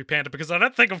and Kung Fu Panda because I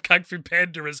don't think of Kung Fu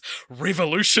Panda as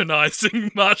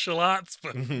revolutionizing martial arts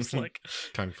films like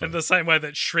Kung Fu. in the same way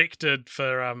that Shrek did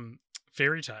for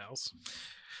fairy tales.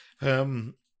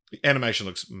 Animation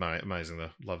looks amazing though.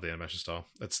 Love the animation style.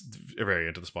 It's very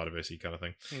into the Spider-Verse kind of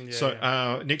thing. Yeah,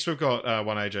 So next we've got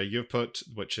one AJ you've put,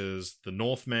 which is The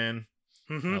Northman,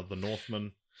 The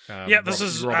Northman. This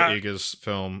is Robert Eggers'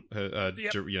 film.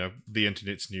 The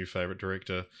internet's new favorite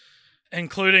director.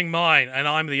 including mine, and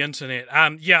I'm the internet.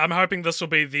 I'm hoping this will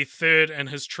be the third in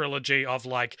his trilogy of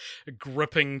like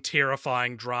gripping,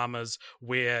 terrifying dramas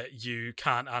where you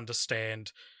can't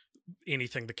understand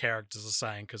anything the characters are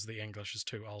saying because the English is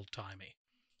too old-timey.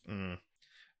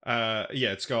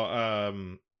 It's got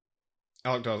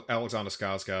Alexander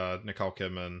Skarsgård, Nicole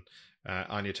Kidman,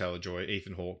 Anya Taylor-Joy,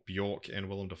 Ethan Hawke, Bjork, and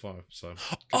Willem Dafoe. So,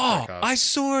 I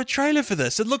saw a trailer for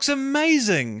this. It looks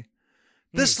amazing.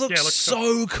 This looks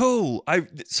so cool. I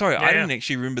didn't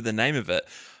actually remember the name of it.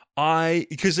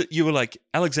 Because you were like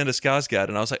Alexander Skarsgård,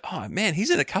 and I was like, oh man, he's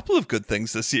in a couple of good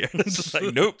things this year. It's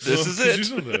like, nope, this is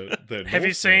it. Have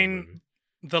you seen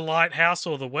The Lighthouse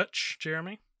or The Witch,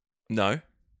 Jeremy? No.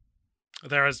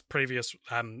 There is previous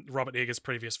Robert Eggers'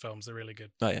 previous films. They're really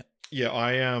good. Oh yeah. Yeah,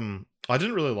 I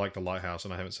didn't really like The Lighthouse,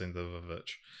 and I haven't seen The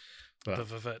Vivitch. The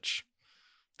Vivitch.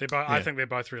 They're both. I think they're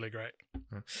both really great.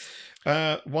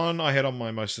 One I had on my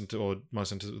I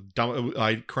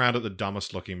crowned it the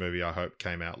dumbest looking movie I hope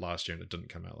came out last year, and it didn't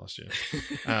come out last year.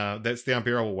 That's The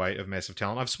Unbearable Weight of Massive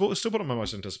Talent. I've still put it on my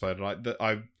most anticipated.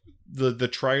 The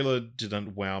trailer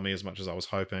didn't wow me as much as I was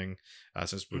hoping,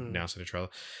 since we've now seen a trailer.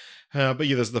 But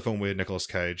yeah, there's the film where Nicolas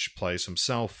Cage plays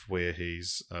himself, where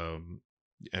he's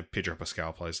Pedro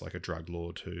Pascal plays like a drug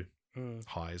lord who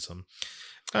hires him.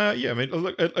 Yeah, I mean,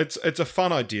 look, it's a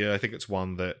fun idea. I think it's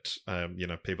one that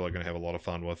people are going to have a lot of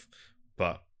fun with.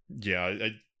 But yeah,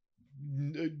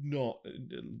 not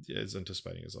as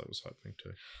anticipating as I was hoping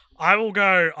to. I will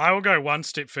go one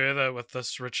step further with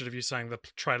this, Richard. Of you saying the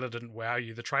trailer didn't wow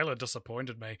you, the trailer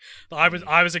disappointed me. I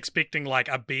was expecting like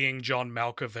a Being John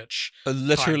Malkovich.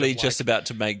 Literally kind of just about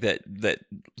to make that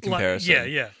comparison.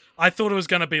 Like, yeah. I thought it was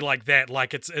going to be like that.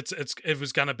 Like it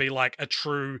was going to be like a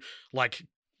true like.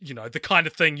 The kind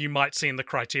of thing you might see in the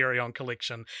Criterion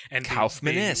Collection. And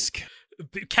Kaufman-esque.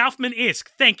 Kaufman-esque,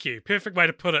 thank you. Perfect way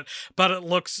to put it. But it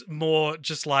looks more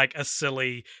just like a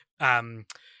silly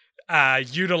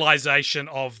utilization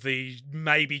of the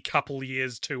maybe couple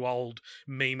years too old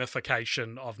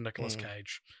memification of Nicolas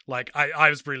Cage. Like,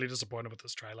 I was really disappointed with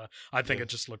this trailer. I think it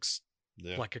just looks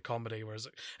like a comedy, whereas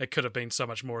it could have been so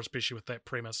much more, especially with that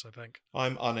premise, I think.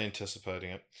 I'm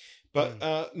unanticipating it.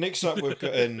 But next up, we've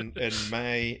got in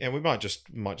May, and we might just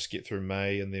get through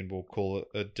May, and then we'll call it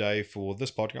a day for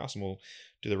this podcast, and we'll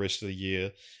do the rest of the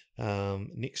year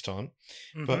next time.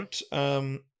 Mm-hmm. But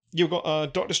you've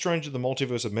got Doctor Strange in the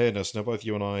Multiverse of Madness. Now, both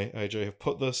you and I, AJ, have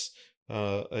put this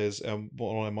as one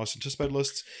of our most anticipated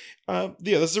lists.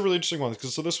 This is a really interesting one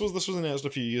because this was announced a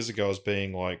few years ago as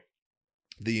being like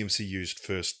the MCU's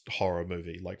first horror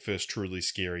movie, like first truly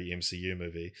scary MCU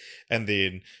movie. And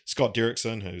then Scott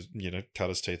Derrickson, who's, cut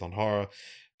his teeth on horror,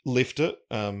 left it.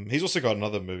 He's also got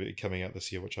another movie coming out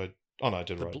this year, which I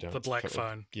did write down. The Black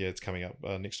Phone. Yeah, it's coming up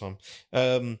next time.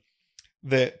 He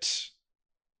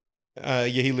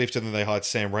left, and then they hired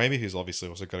Sam Raimi, who's obviously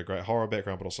also got a great horror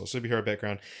background, but also a superhero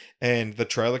background. And the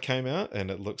trailer came out,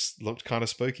 and it looked kind of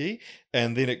spooky.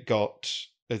 And then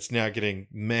it's now getting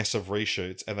massive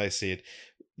reshoots, and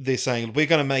they're saying we're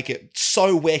going to make it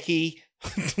so wacky.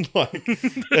 By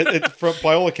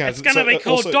all accounts, it's going to be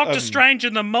called also, Doctor Strange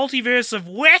in the Multiverse of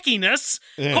Wackiness.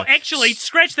 Yeah. Actually,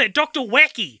 scratch that, Dr.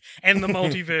 Wacky and the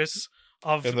Multiverse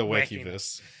of and the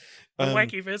Wackiness. The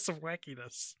Wackyverse of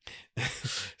Wackiness.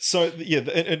 So the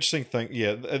interesting thing,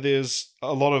 there's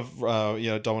a lot of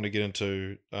don't want to get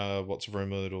into what's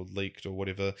rumored or leaked or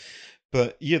whatever,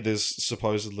 but there's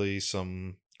supposedly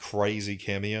some crazy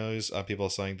cameos. People are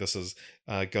saying this is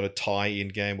got to tie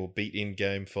Endgame or beat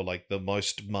Endgame for like the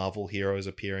most Marvel heroes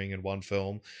appearing in one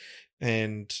film,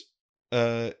 and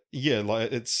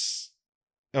it's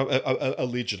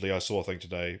allegedly I saw a thing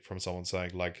today from someone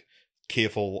saying like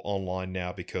careful online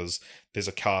now because there's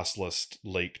a cast list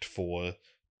leaked for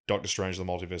Doctor Strange: The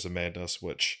Multiverse of Madness,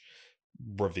 which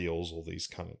reveals all these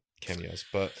kind of cameos.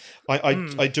 But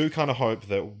I do kind of hope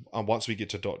that once we get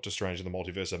to Doctor Strange and the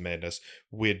Multiverse of Madness,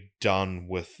 we're done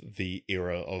with the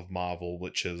era of Marvel,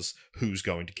 which is who's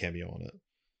going to cameo on it.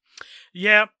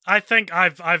 Yeah, I think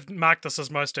I've marked this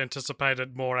as most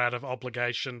anticipated more out of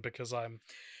obligation because I'm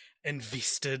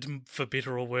invested, for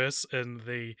better or worse, in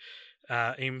the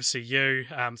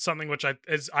MCU. Something which I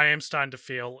am starting to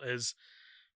feel is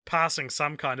passing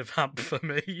some kind of hump for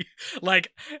me. Like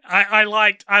I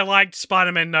liked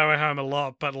Spider-Man No Way Home a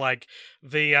lot, but like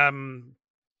the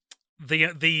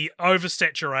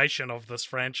oversaturation of this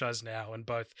franchise now in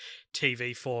both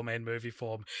TV form and movie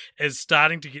form is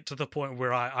starting to get to the point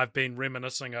where I've been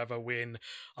reminiscing over when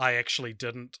I actually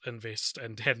didn't invest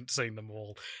and hadn't seen them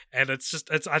all, and I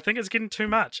think it's getting too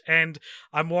much, and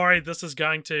I'm worried this is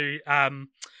going to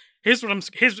here's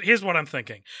what I'm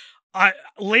thinking.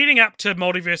 Leading up to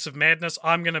Multiverse of Madness,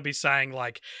 I'm going to be saying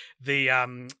like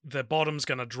the bottom's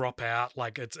going to drop out,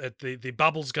 like the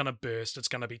bubble's going to burst. It's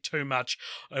going to be too much.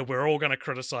 We're all going to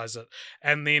criticize it,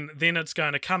 and then it's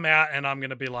going to come out, and I'm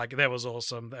going to be like, that was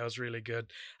awesome, that was really good,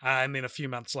 and then a few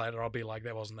months later, I'll be like,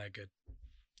 that wasn't that good.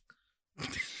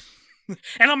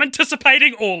 And I'm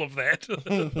anticipating all of that.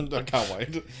 I can't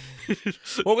wait.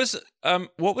 What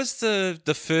was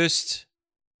the first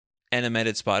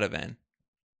animated Spider-Man?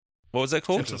 What was that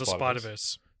called? Into the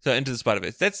Spider-Verse. So Into the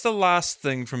Spider-Verse. That's the last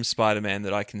thing from Spider-Man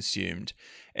that I consumed.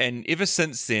 And ever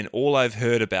since then, all I've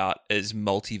heard about is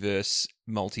multiverse,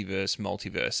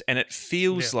 and it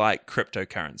feels like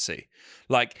cryptocurrency.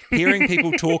 Like hearing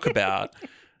people talk about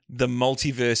the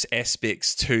multiverse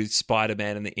aspects to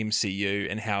Spider-Man and the MCU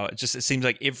and how it seems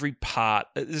like every part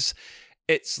is.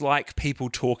 It's like people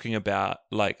talking about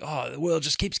like, oh, the world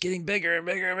just keeps getting bigger and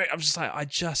bigger and bigger. I'm just like, I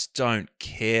just don't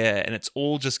care, and it's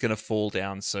all just going to fall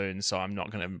down soon. So I'm not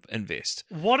going to invest.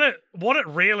 What it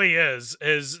really is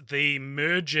the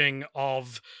merging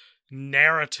of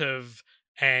narrative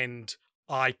and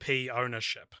IP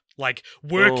ownership. Like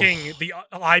working the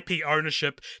IP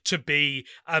ownership to be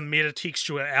a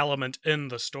metatextual element in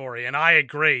the story. And I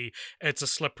agree, it's a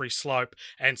slippery slope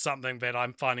and something that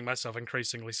I'm finding myself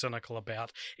increasingly cynical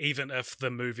about, even if the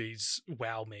movies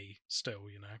wow me still,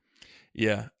 you know?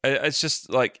 Yeah. It's just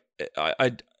like,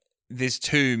 I there's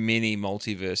too many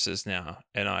multiverses now,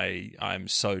 and I'm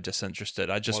so disinterested.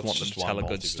 I just want them to tell a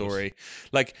good story.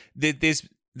 Like there's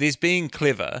being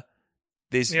clever.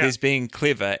 There's being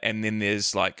clever, and then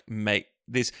there's like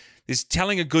there's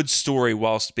telling a good story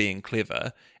whilst being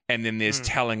clever, and then there's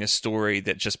telling a story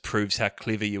that just proves how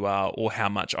clever you are or how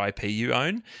much IP you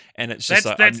own. And it's just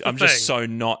I'm just so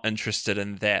not interested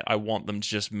in that. I want them to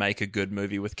just make a good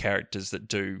movie with characters that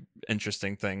do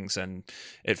interesting things, and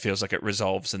it feels like it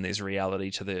resolves and there's reality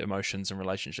to the emotions and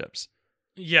relationships.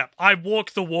 Yeah, I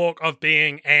walk the walk of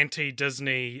being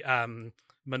anti-Disney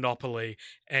Monopoly,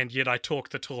 and yet I talk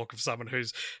the talk of someone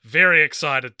who's very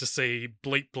excited to see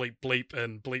bleep bleep bleep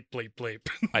and bleep bleep bleep.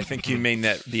 I think you mean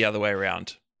that the other way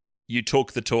around. You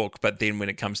talk the talk, but then when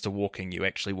it comes to walking, you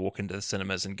actually walk into the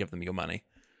cinemas and give them your money.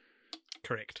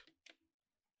 Correct.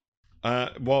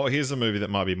 Well, here's a movie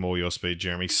that might be more your speed,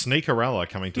 Jeremy. Sneakerella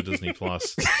coming to Disney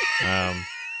Plus.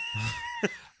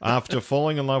 After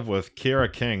falling in love with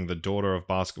Kira King, the daughter of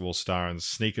basketball star and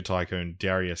sneaker tycoon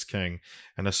Darius King,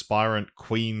 an aspirant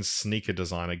Queens sneaker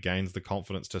designer gains the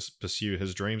confidence to pursue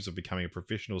his dreams of becoming a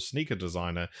professional sneaker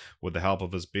designer with the help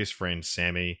of his best friend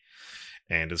Sammy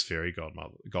and his fairy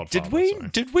godfather.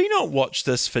 Did we not watch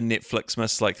this for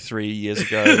Netflixmas like 3 years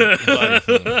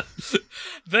ago?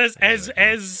 This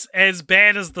as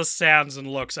bad as this sounds and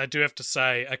looks, I do have to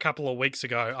say, a couple of weeks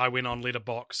ago, I went on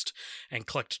Letterboxd and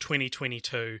clicked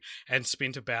 2022 and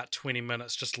spent about 20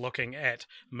 minutes just looking at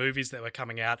movies that were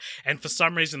coming out. And for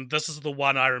some reason, this is the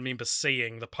one I remember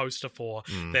seeing the poster for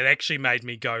that actually made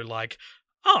me go like,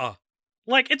 oh,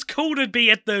 like it's cool to be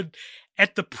at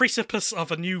the precipice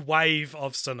of a new wave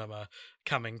of cinema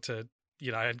coming to,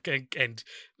 you know, and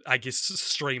I guess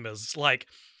streamers. Like,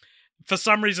 for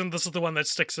some reason, this is the one that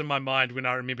sticks in my mind when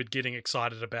I remembered getting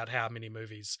excited about how many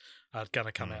movies are going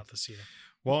to come out this year.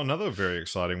 Well, another very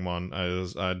exciting one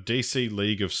is DC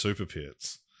League of Super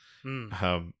Pets,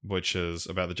 which is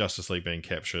about the Justice League being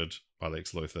captured by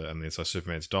Lex Luthor, and then so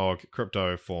Superman's dog,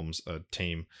 Krypto, forms a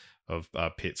team of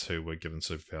pets who were given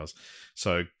superpowers.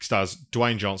 So stars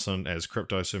Dwayne Johnson as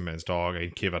Krypto, Superman's dog,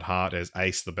 and Kevin Hart as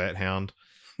Ace the Bat Hound.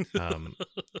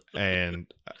 And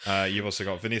you've also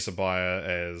got Vanessa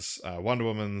Bayer as Wonder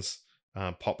Woman's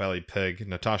Potbelly Pig,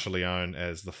 Natasha Lyonne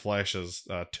as the Flash's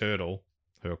Turtle,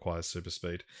 who acquires super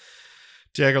speed,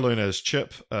 Diego Luna as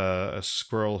Chip, a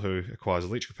squirrel who acquires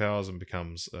electric powers and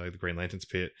becomes the Green Lantern's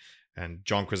pet, and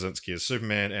John Krasinski as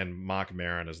Superman, and Mark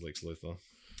Maron as Lex Luthor.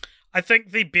 I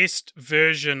think the best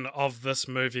version of this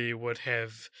movie would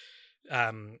have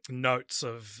notes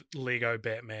of Lego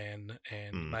Batman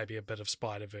and maybe a bit of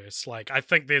Spider-Verse. Like, I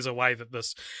think there's a way that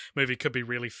this movie could be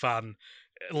really fun.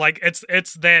 Like, it's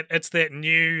that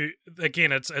new,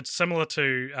 again, it's similar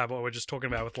to what we we're just talking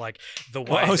about with like the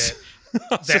way that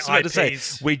IPs. To say,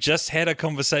 we just had a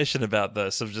conversation about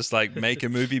this of just like make a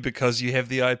movie because you have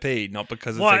the IP, not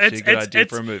because it's actually a good idea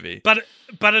for a movie.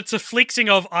 But it's a flexing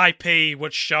of IP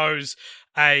which shows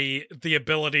the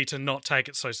ability to not take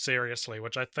it so seriously,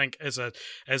 which I think is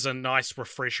a nice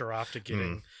refresher after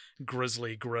getting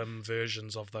grisly, grim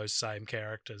versions of those same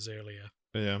characters earlier.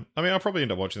 Yeah, I mean, I'll probably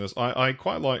end up watching this. I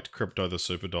quite liked Krypto the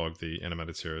Superdog, the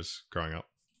animated series, growing up.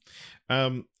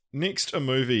 Next, a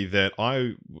movie that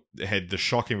I had the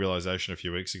shocking realization a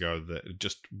few weeks ago that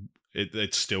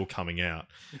it's still coming out.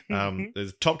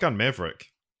 Is Top Gun Maverick.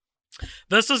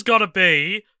 This has got to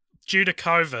be, due to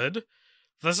COVID,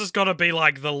 this has got to be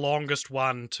like the longest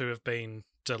one to have been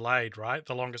delayed, right?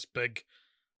 The longest big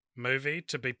movie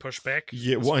to be pushed back.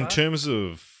 Yeah, well, in terms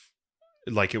of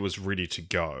like it was ready to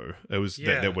go, it was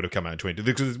that would have come out in 20.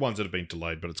 Because there's ones that have been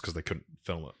delayed, but it's because they couldn't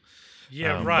film it.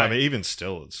 Yeah, right. I mean, even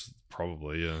still, it's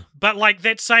probably But like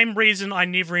that same reason, I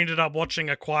never ended up watching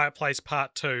A Quiet Place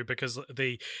Part 2 because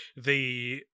the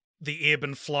the ebb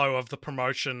and flow of the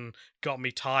promotion got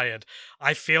me tired.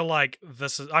 I feel like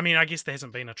this is... I mean, I guess there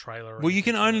hasn't been a trailer. Well, you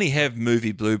can only have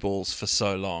movie blue balls for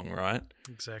so long, right?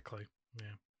 Exactly,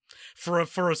 yeah.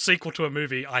 For a sequel to a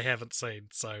movie I haven't seen,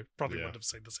 so probably wouldn't have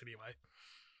seen this anyway.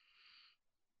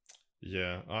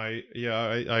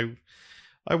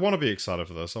 I want to be excited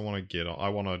for this. I want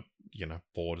to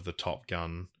board the Top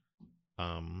Gun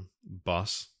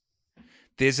bus.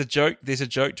 There's a joke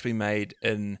to be made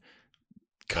in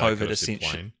COVID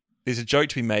essentially. There's a joke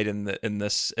to be made in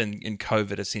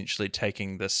COVID essentially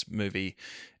taking this movie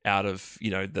out of,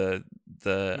 the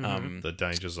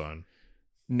danger zone.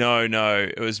 No,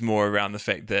 it was more around the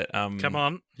fact that come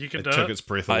on, you can do it. Took its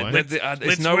breath away. Let's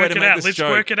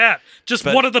work it out. Just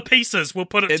what are the pieces? We'll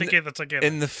put it together.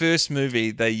 In the first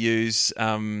movie, they use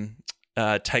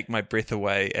 "Take My Breath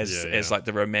Away" as like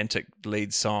the romantic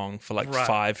lead song for like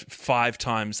five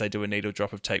times. They do a needle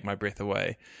drop of "Take My Breath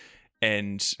Away,"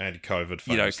 and COVID.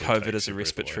 COVID is a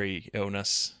respiratory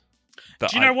illness.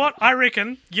 But do you know what? I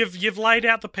reckon you've laid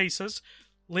out the pieces.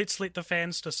 Let's let the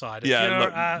fans decide.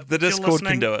 The Discord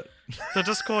can do it. The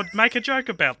Discord, make a joke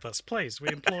about this, please. We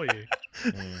implore you.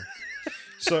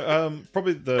 So,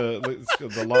 probably the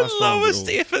last lowest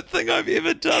effort thing I've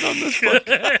ever done on this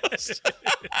podcast.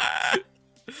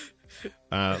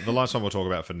 The last one we'll talk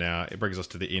about for now, it brings us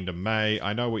to the end of May.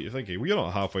 I know what you're thinking. We're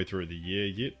not halfway through the year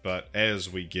yet, but as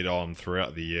we get on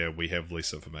throughout the year, we have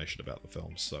less information about the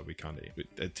films, so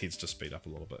it tends to speed up a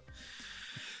little bit.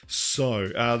 So,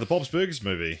 the Bob's Burgers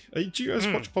movie. Do you guys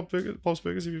watch Bob's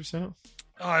Burgers? Have you ever seen it?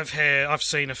 I've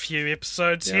seen a few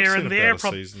episodes here and there.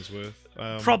 About a season's worth.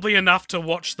 Probably enough to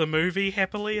watch the movie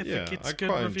happily if it gets good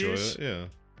quite reviews. Enjoy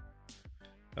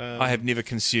it, I have never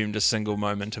consumed a single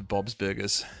moment of Bob's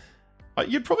Burgers.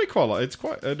 You'd probably quite like it.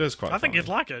 It is quite. I think you'd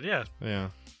like it. Yeah. Yeah.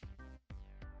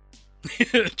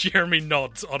 Jeremy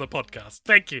nods on a podcast.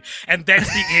 Thank you. And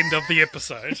that's the end of the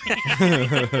episode.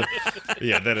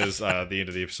 Yeah, that is the end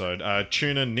of the episode.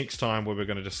 Tune in next time where we're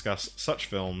going to discuss such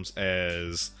films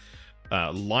as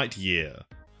Lightyear,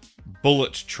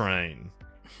 Bullet Train,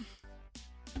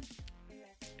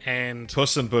 and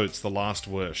Puss in Boots: The Last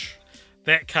Wish.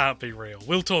 That can't be real.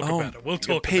 We'll talk about it. We'll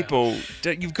talk people, about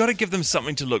it. You've got to give them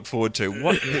something to look forward to.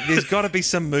 There's got to be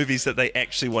some movies that they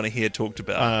actually want to hear talked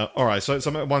about. All right, so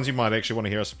some ones you might actually want to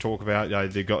hear us talk about.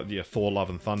 They've got Thor: Love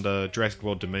and Thunder, Jurassic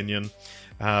World Dominion,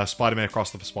 Spider-Man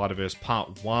Across the Spider-Verse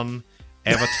Part 1,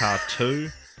 Avatar 2,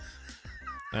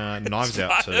 Knives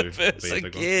Out 2. Spider-Verse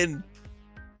again.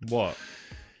 What?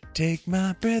 Take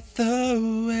my breath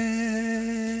away.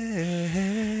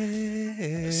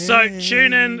 So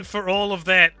tune in for all of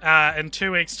that in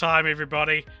 2 weeks' time,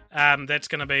 everybody. That's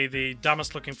going to be the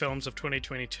dumbest looking films of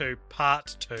 2022,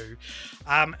 Part 2.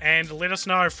 And let us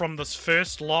know from this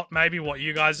first lot, maybe what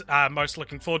you guys are most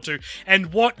looking forward to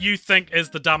and what you think is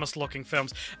the dumbest looking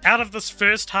films. Out of this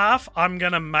first half, I'm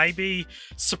going to maybe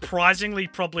surprisingly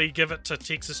probably give it to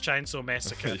Texas Chainsaw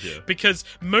Massacre. Because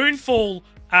Moonfall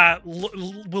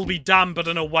will be dumb, but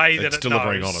in a way that it's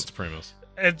delivering knows. On its premise.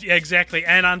 Exactly.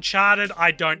 And Uncharted,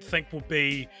 I don't think will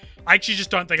be... I actually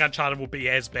just don't think Uncharted will be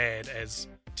as bad as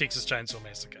Texas Chainsaw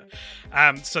Massacre.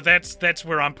 So that's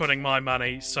where I'm putting my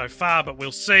money so far, but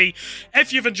we'll see.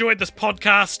 If you've enjoyed this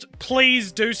podcast,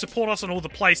 please do support us on all the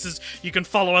places. You can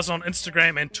follow us on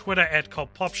Instagram and Twitter at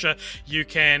CultPopture. You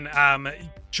can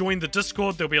join the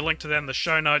Discord. There'll be a link to that in the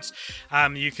show notes.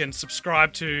 You can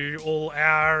subscribe to all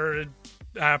our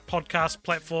podcast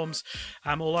platforms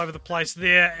all over the place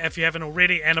there if you haven't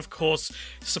already, and of course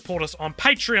support us on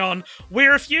Patreon,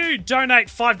 where if you donate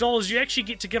 $5 you actually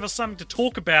get to give us something to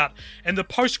talk about in the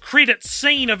post-credit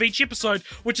scene of each episode,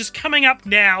 which is coming up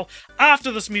now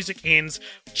after this music ends.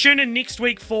 Tune in next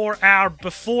week for our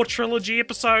Before Trilogy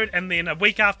episode, and then a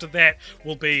week after that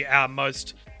will be our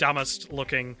most dumbest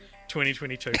looking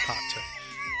 2022 part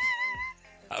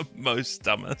 2. Most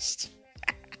dumbest.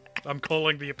 I'm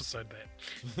calling the episode that.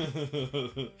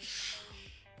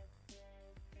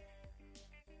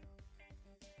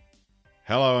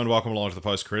 Hello and welcome along to the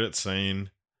post-credit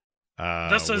scene.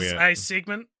 This is a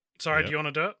segment. Sorry, do you want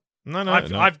to do it? No.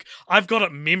 I've got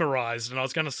it memorized, and I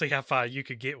was going to see how far you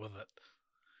could get with it.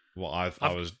 Well, I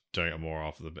was doing it more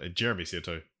off the. Jeremy's here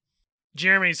too.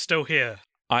 Jeremy's still here.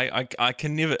 I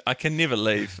can never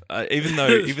leave. Even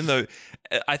though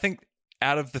I think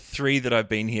out of the 3 that I've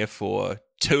been here for,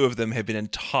 2 of them have been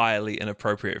entirely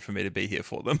inappropriate for me to be here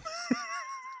for them.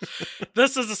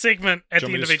 This is a segment at the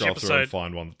end of each episode. episode.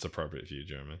 Find one that's appropriate for you,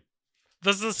 Jeremy.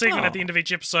 This is the segment at the end of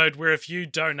each episode where if you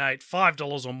donate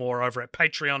 $5 or more over at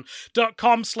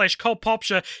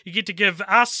patreon.com/cultpopture, you get to give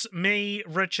us, me,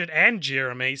 Richard, and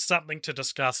Jeremy something to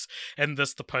discuss in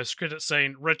this, the post-credit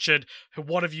scene. Richard,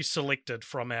 what have you selected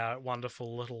from our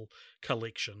wonderful little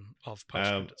collection of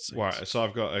post-credit scenes? Right, so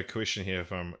I've got a question here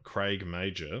from Craig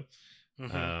Major.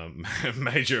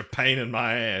 Major pain in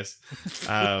my ass.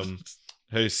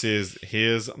 Who says,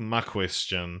 here's my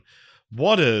question.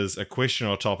 What is a question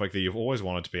or topic that you've always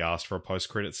wanted to be asked for a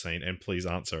post-credit scene, and please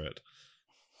answer it?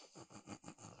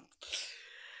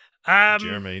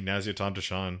 Jeremy, now's your time to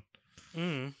shine.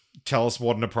 Tell us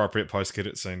what an appropriate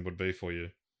post-credit scene would be for you.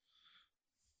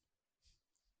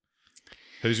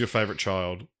 Who's your favourite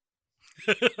child?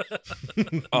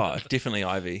 Oh, definitely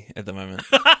Ivy at the moment.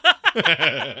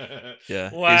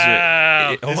 Yeah.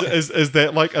 Wow. Is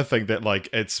that like a thing that like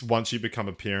it's once you become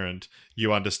a parent,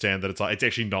 you understand that it's like it's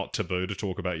actually not taboo to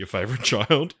talk about your favorite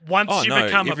child? Once you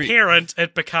become a parent,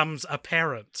 it becomes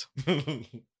apparent. Yeah,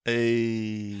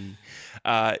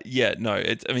 no,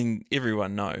 it's. I mean,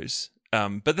 everyone knows.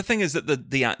 But the thing is that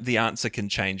the answer can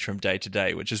change from day to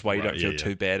day, which is why you don't feel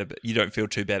too bad about you don't feel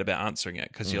too bad about answering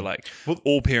it, because you're like, well,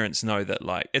 all parents know that.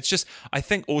 Like, it's just, I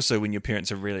think also when your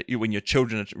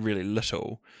children are really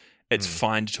little, it's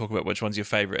fine to talk about which one's your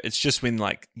favorite. It's just when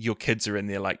like your kids are in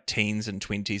their like teens and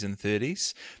 20s and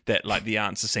 30s that like the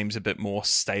answer seems a bit more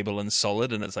stable and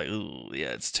solid, and it's like, oh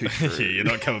yeah, it's too true. Yeah, you're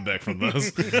not coming back from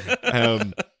this.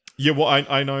 Yeah, well,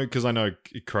 I know, because I know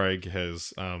Craig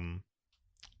has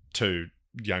 2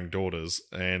 young daughters,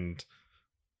 and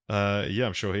yeah,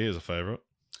 I'm sure he is a favourite.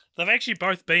 They've actually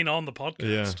both been on the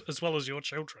podcast, as well as your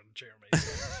children, Jeremy.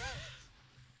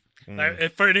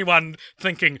 For anyone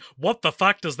thinking, what the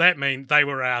fuck does that mean? They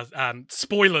were our,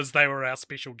 spoilers, they were our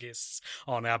special guests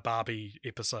on our Barbie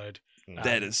episode.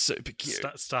 That is super cute.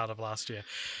 Start of last year.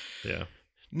 Yeah.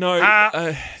 No,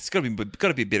 it's got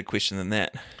to be a better question than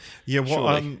that. Yeah,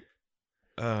 well, surely.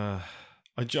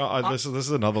 This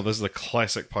is a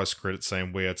classic post-credit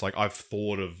scene where it's like I've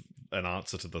thought of an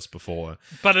answer to this before,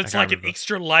 but it's like an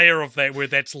extra layer of that where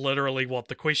that's literally what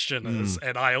the question is,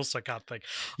 and I also can't think.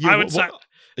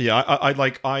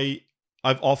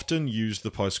 I've often used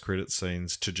the post-credit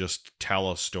scenes to just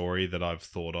tell a story that I've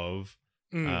thought of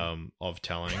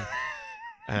telling.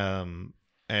 And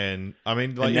I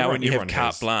mean, like, and now when you have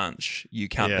carte blanche, you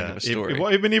can't think of a story.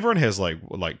 Everyone has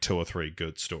like 2 or 3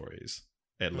 good stories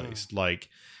at least. Like,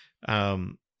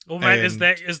 well, mate, is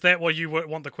that what you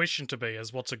want the question to be?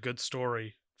 Is what's a good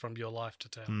story from your life to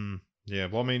tell? Yeah,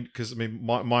 well, I mean, because I mean,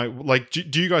 my like,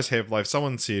 do you guys have, like, if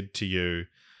someone said to you,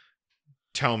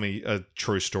 "Tell me a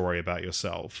true story about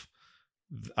yourself,"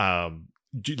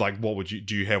 do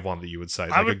you have one that you would say,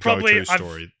 like, a go-to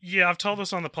story? I've told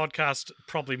this on the podcast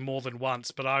probably more than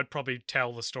once, but I would probably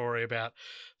tell the story about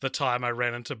the time I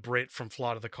ran into Brett from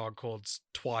Flight of the Conchords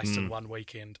twice in one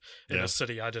weekend in a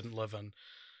city I didn't live in.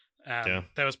 That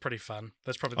was pretty fun.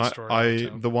 That's probably the story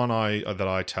the one that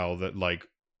I tell that, like,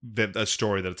 that a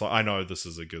story that it's like, I know this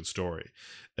is a good story,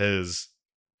 is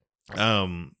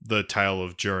the tale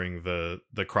of during the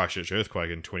Christchurch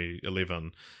earthquake in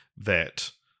 2011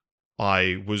 that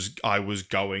I was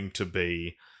going to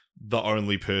be the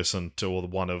only person or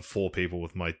one of 4 people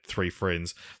with my 3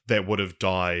 friends that would have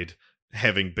died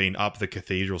having been up the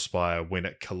cathedral spire when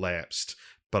it collapsed,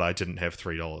 but I didn't have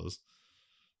 $3.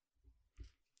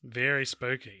 Very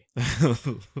spooky.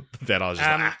 That I was just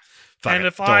like, and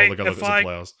if I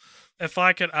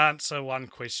could answer one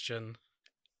question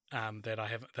that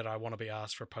I want to be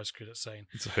asked for a post-credit scene,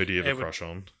 so who do you have a crush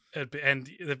on? It'd be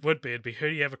who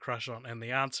do you have a crush on? And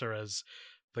the answer is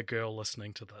the girl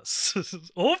listening to this.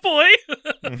 Oh boy!